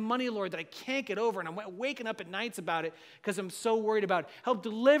with my money, Lord, that I can't get over, and I'm waking up at nights about it because I'm so worried about it. Help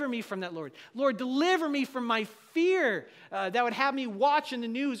deliver me from that, Lord. Lord, deliver me from my fear that would have me watching the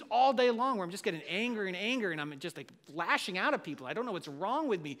news all day long, where I'm just getting angry and I'm just like lashing out at people. I don't know what's wrong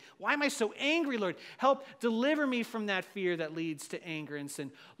with me. Why am I so angry, Lord? Help deliver me from that fear that leads to anger and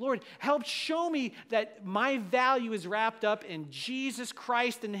sin. Lord, help show me that my value is wrapped up in Jesus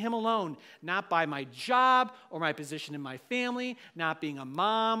Christ and Him alone, not by my job or my position in my family, not being a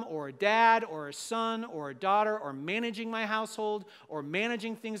mom or a dad or a son or a daughter or managing my household or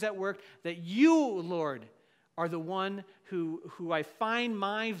managing things at work, that you, Lord, are the one who I find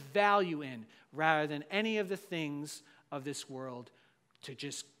my value in, rather than any of the things of this world, to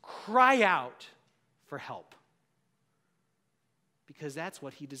just cry out for help. Because that's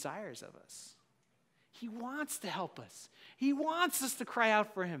what He desires of us. He wants to help us. He wants us to cry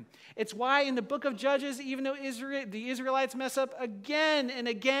out for Him. It's why in the book of Judges, even though the Israelites mess up again and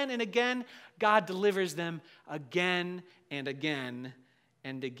again and again, God delivers them again and again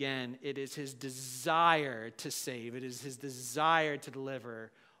and again. It is His desire to save. It is His desire to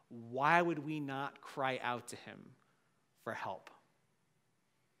deliver. Why would we not cry out to Him for help?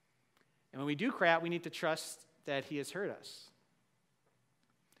 And when we do cry out, we need to trust that He has heard us.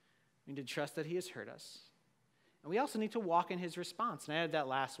 We need to trust that He has heard us. And we also need to walk in His response. And I added that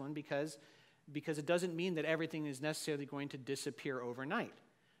last one because it doesn't mean that everything is necessarily going to disappear overnight.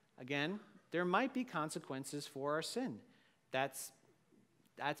 Again, there might be consequences for our sin. That's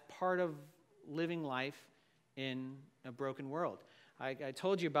part of living life in a broken world. I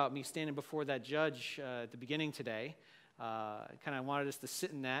told you about me standing before that judge at the beginning today. I kind of wanted us to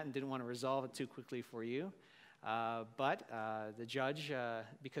sit in that and didn't want to resolve it too quickly for you. But the judge,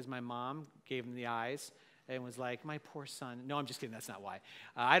 because my mom gave him the eyes and was like, my poor son. No, I'm just kidding. That's not why.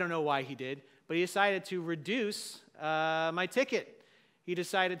 I don't know why he did. But he decided to reduce my ticket. He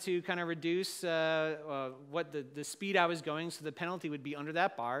decided to kind of reduce what the speed I was going, so the penalty would be under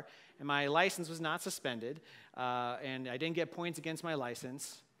that bar. And my license was not suspended. And I didn't get points against my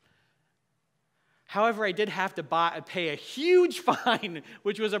license. However, I did have to pay a huge fine,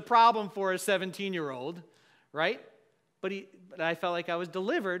 which was a problem for a 17-year-old. Right? But I felt like I was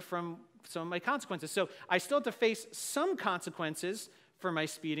delivered from some of my consequences. So I still have to face some consequences for my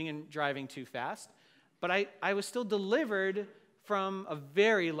speeding and driving too fast. But I was still delivered from a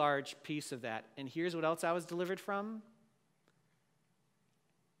very large piece of that. And here's what else I was delivered from.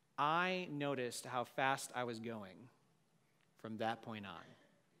 I noticed how fast I was going from that point on.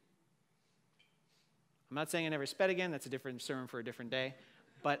 I'm not saying I never sped again. That's a different sermon for a different day.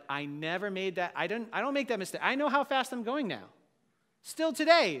 But I never made that. I don't make that mistake. I know how fast I'm going now. Still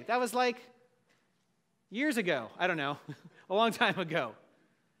today. That was like years ago. I don't know. A long time ago.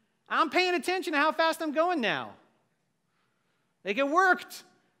 I'm paying attention to how fast I'm going now. Like, it worked.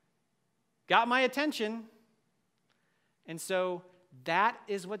 Got my attention. And so that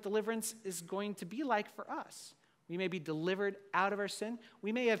is what deliverance is going to be like for us. We may be delivered out of our sin.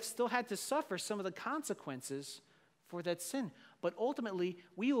 We may have still had to suffer some of the consequences for that sin. But ultimately,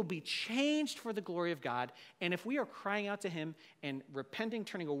 we will be changed for the glory of God. And if we are crying out to Him and repenting,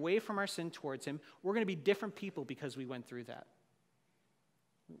 turning away from our sin towards Him, we're going to be different people because we went through that.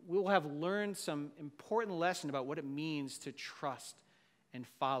 We will have learned some important lesson about what it means to trust and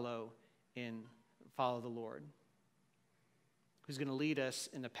follow the Lord, who's going to lead us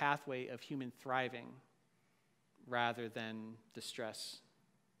in the pathway of human thriving rather than distress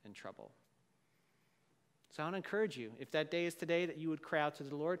and trouble. So I want to encourage you, if that day is today, that you would cry out to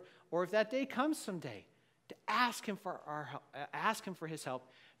the Lord, or if that day comes someday, to ask Him for our help, ask Him for His help,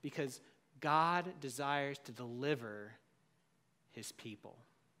 because God desires to deliver His people.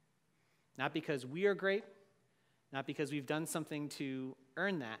 Not because we are great, not because we've done something to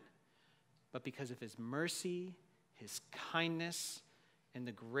earn that, but because of His mercy, His kindness, and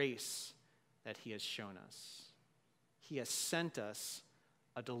the grace that He has shown us. He has sent us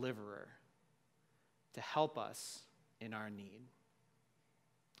a deliverer to help us in our need.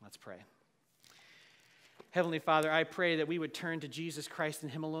 Let's pray. Heavenly Father, I pray that we would turn to Jesus Christ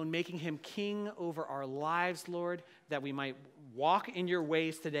and Him alone, making Him King over our lives, Lord, that we might walk in Your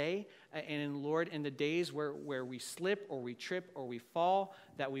ways today, and Lord, in the days where we slip or we trip or we fall,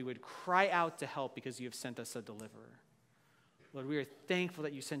 that we would cry out to help because You have sent us a deliverer. Lord, we are thankful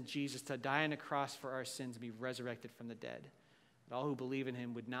that You sent Jesus to die on a cross for our sins and be resurrected from the dead, that all who believe in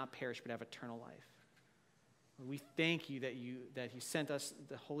Him would not perish but have eternal life. We thank You that He sent us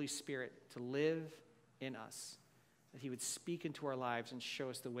the Holy Spirit to live in us, that He would speak into our lives and show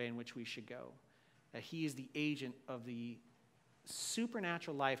us the way in which we should go, that He is the agent of the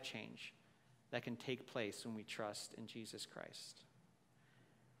supernatural life change that can take place when we trust in Jesus Christ.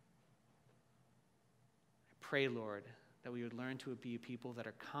 I pray, Lord, that we would learn to be a people that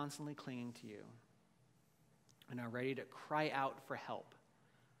are constantly clinging to You. and are ready to cry out for help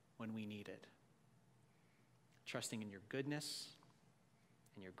when we need it, trusting in your goodness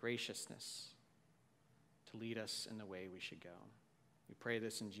and your graciousness to lead us in the way we should go. We pray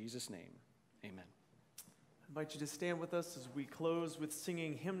this in Jesus' name. Amen. I invite you to stand with us as we close with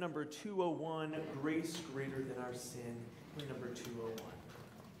singing hymn number 201, Grace Greater Than Our Sin, hymn number 201.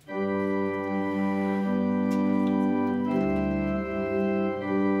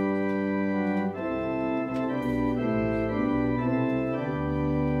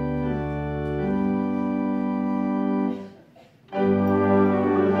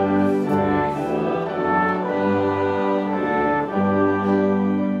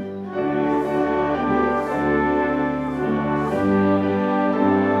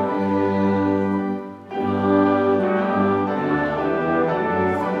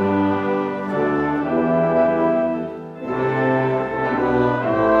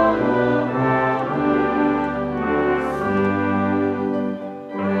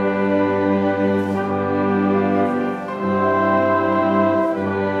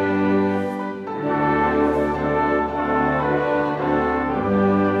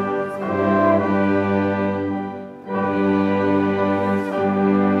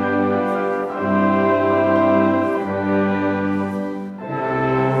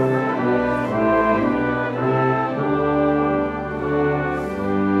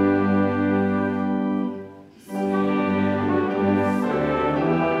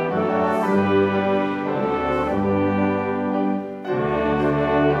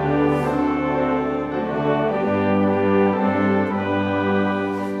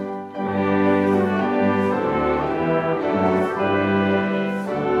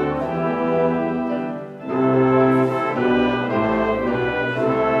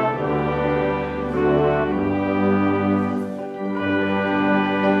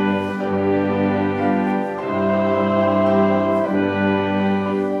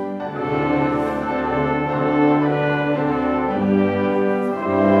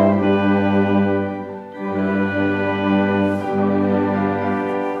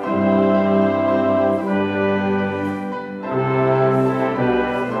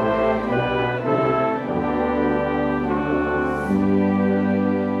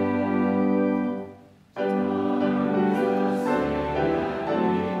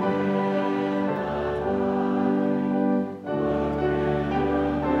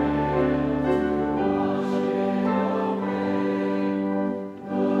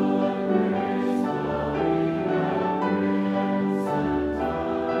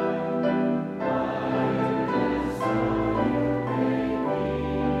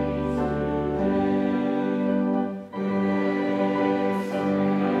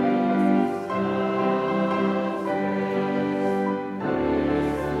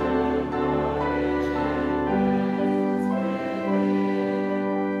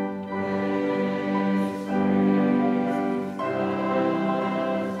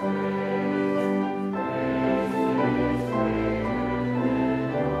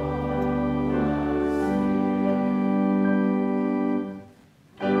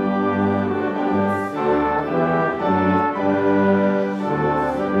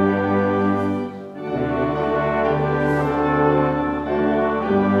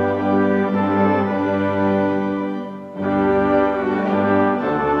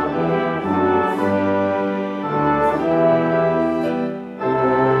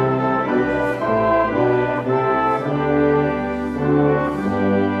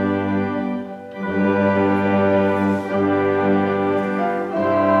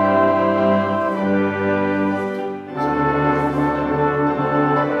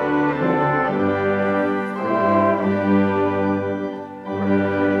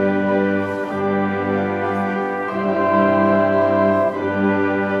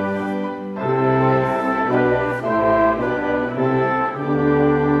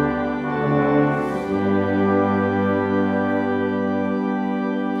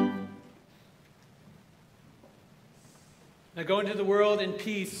 Now go into the world in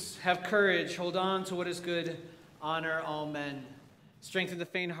peace, have courage, hold on to what is good, honor all men. Strengthen the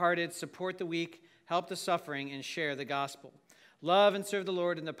faint-hearted, support the weak, help the suffering, and share the gospel. Love and serve the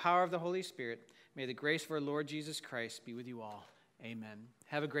Lord in the power of the Holy Spirit. May the grace of our Lord Jesus Christ be with you all. Amen.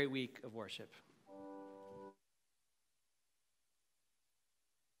 Have a great week of worship.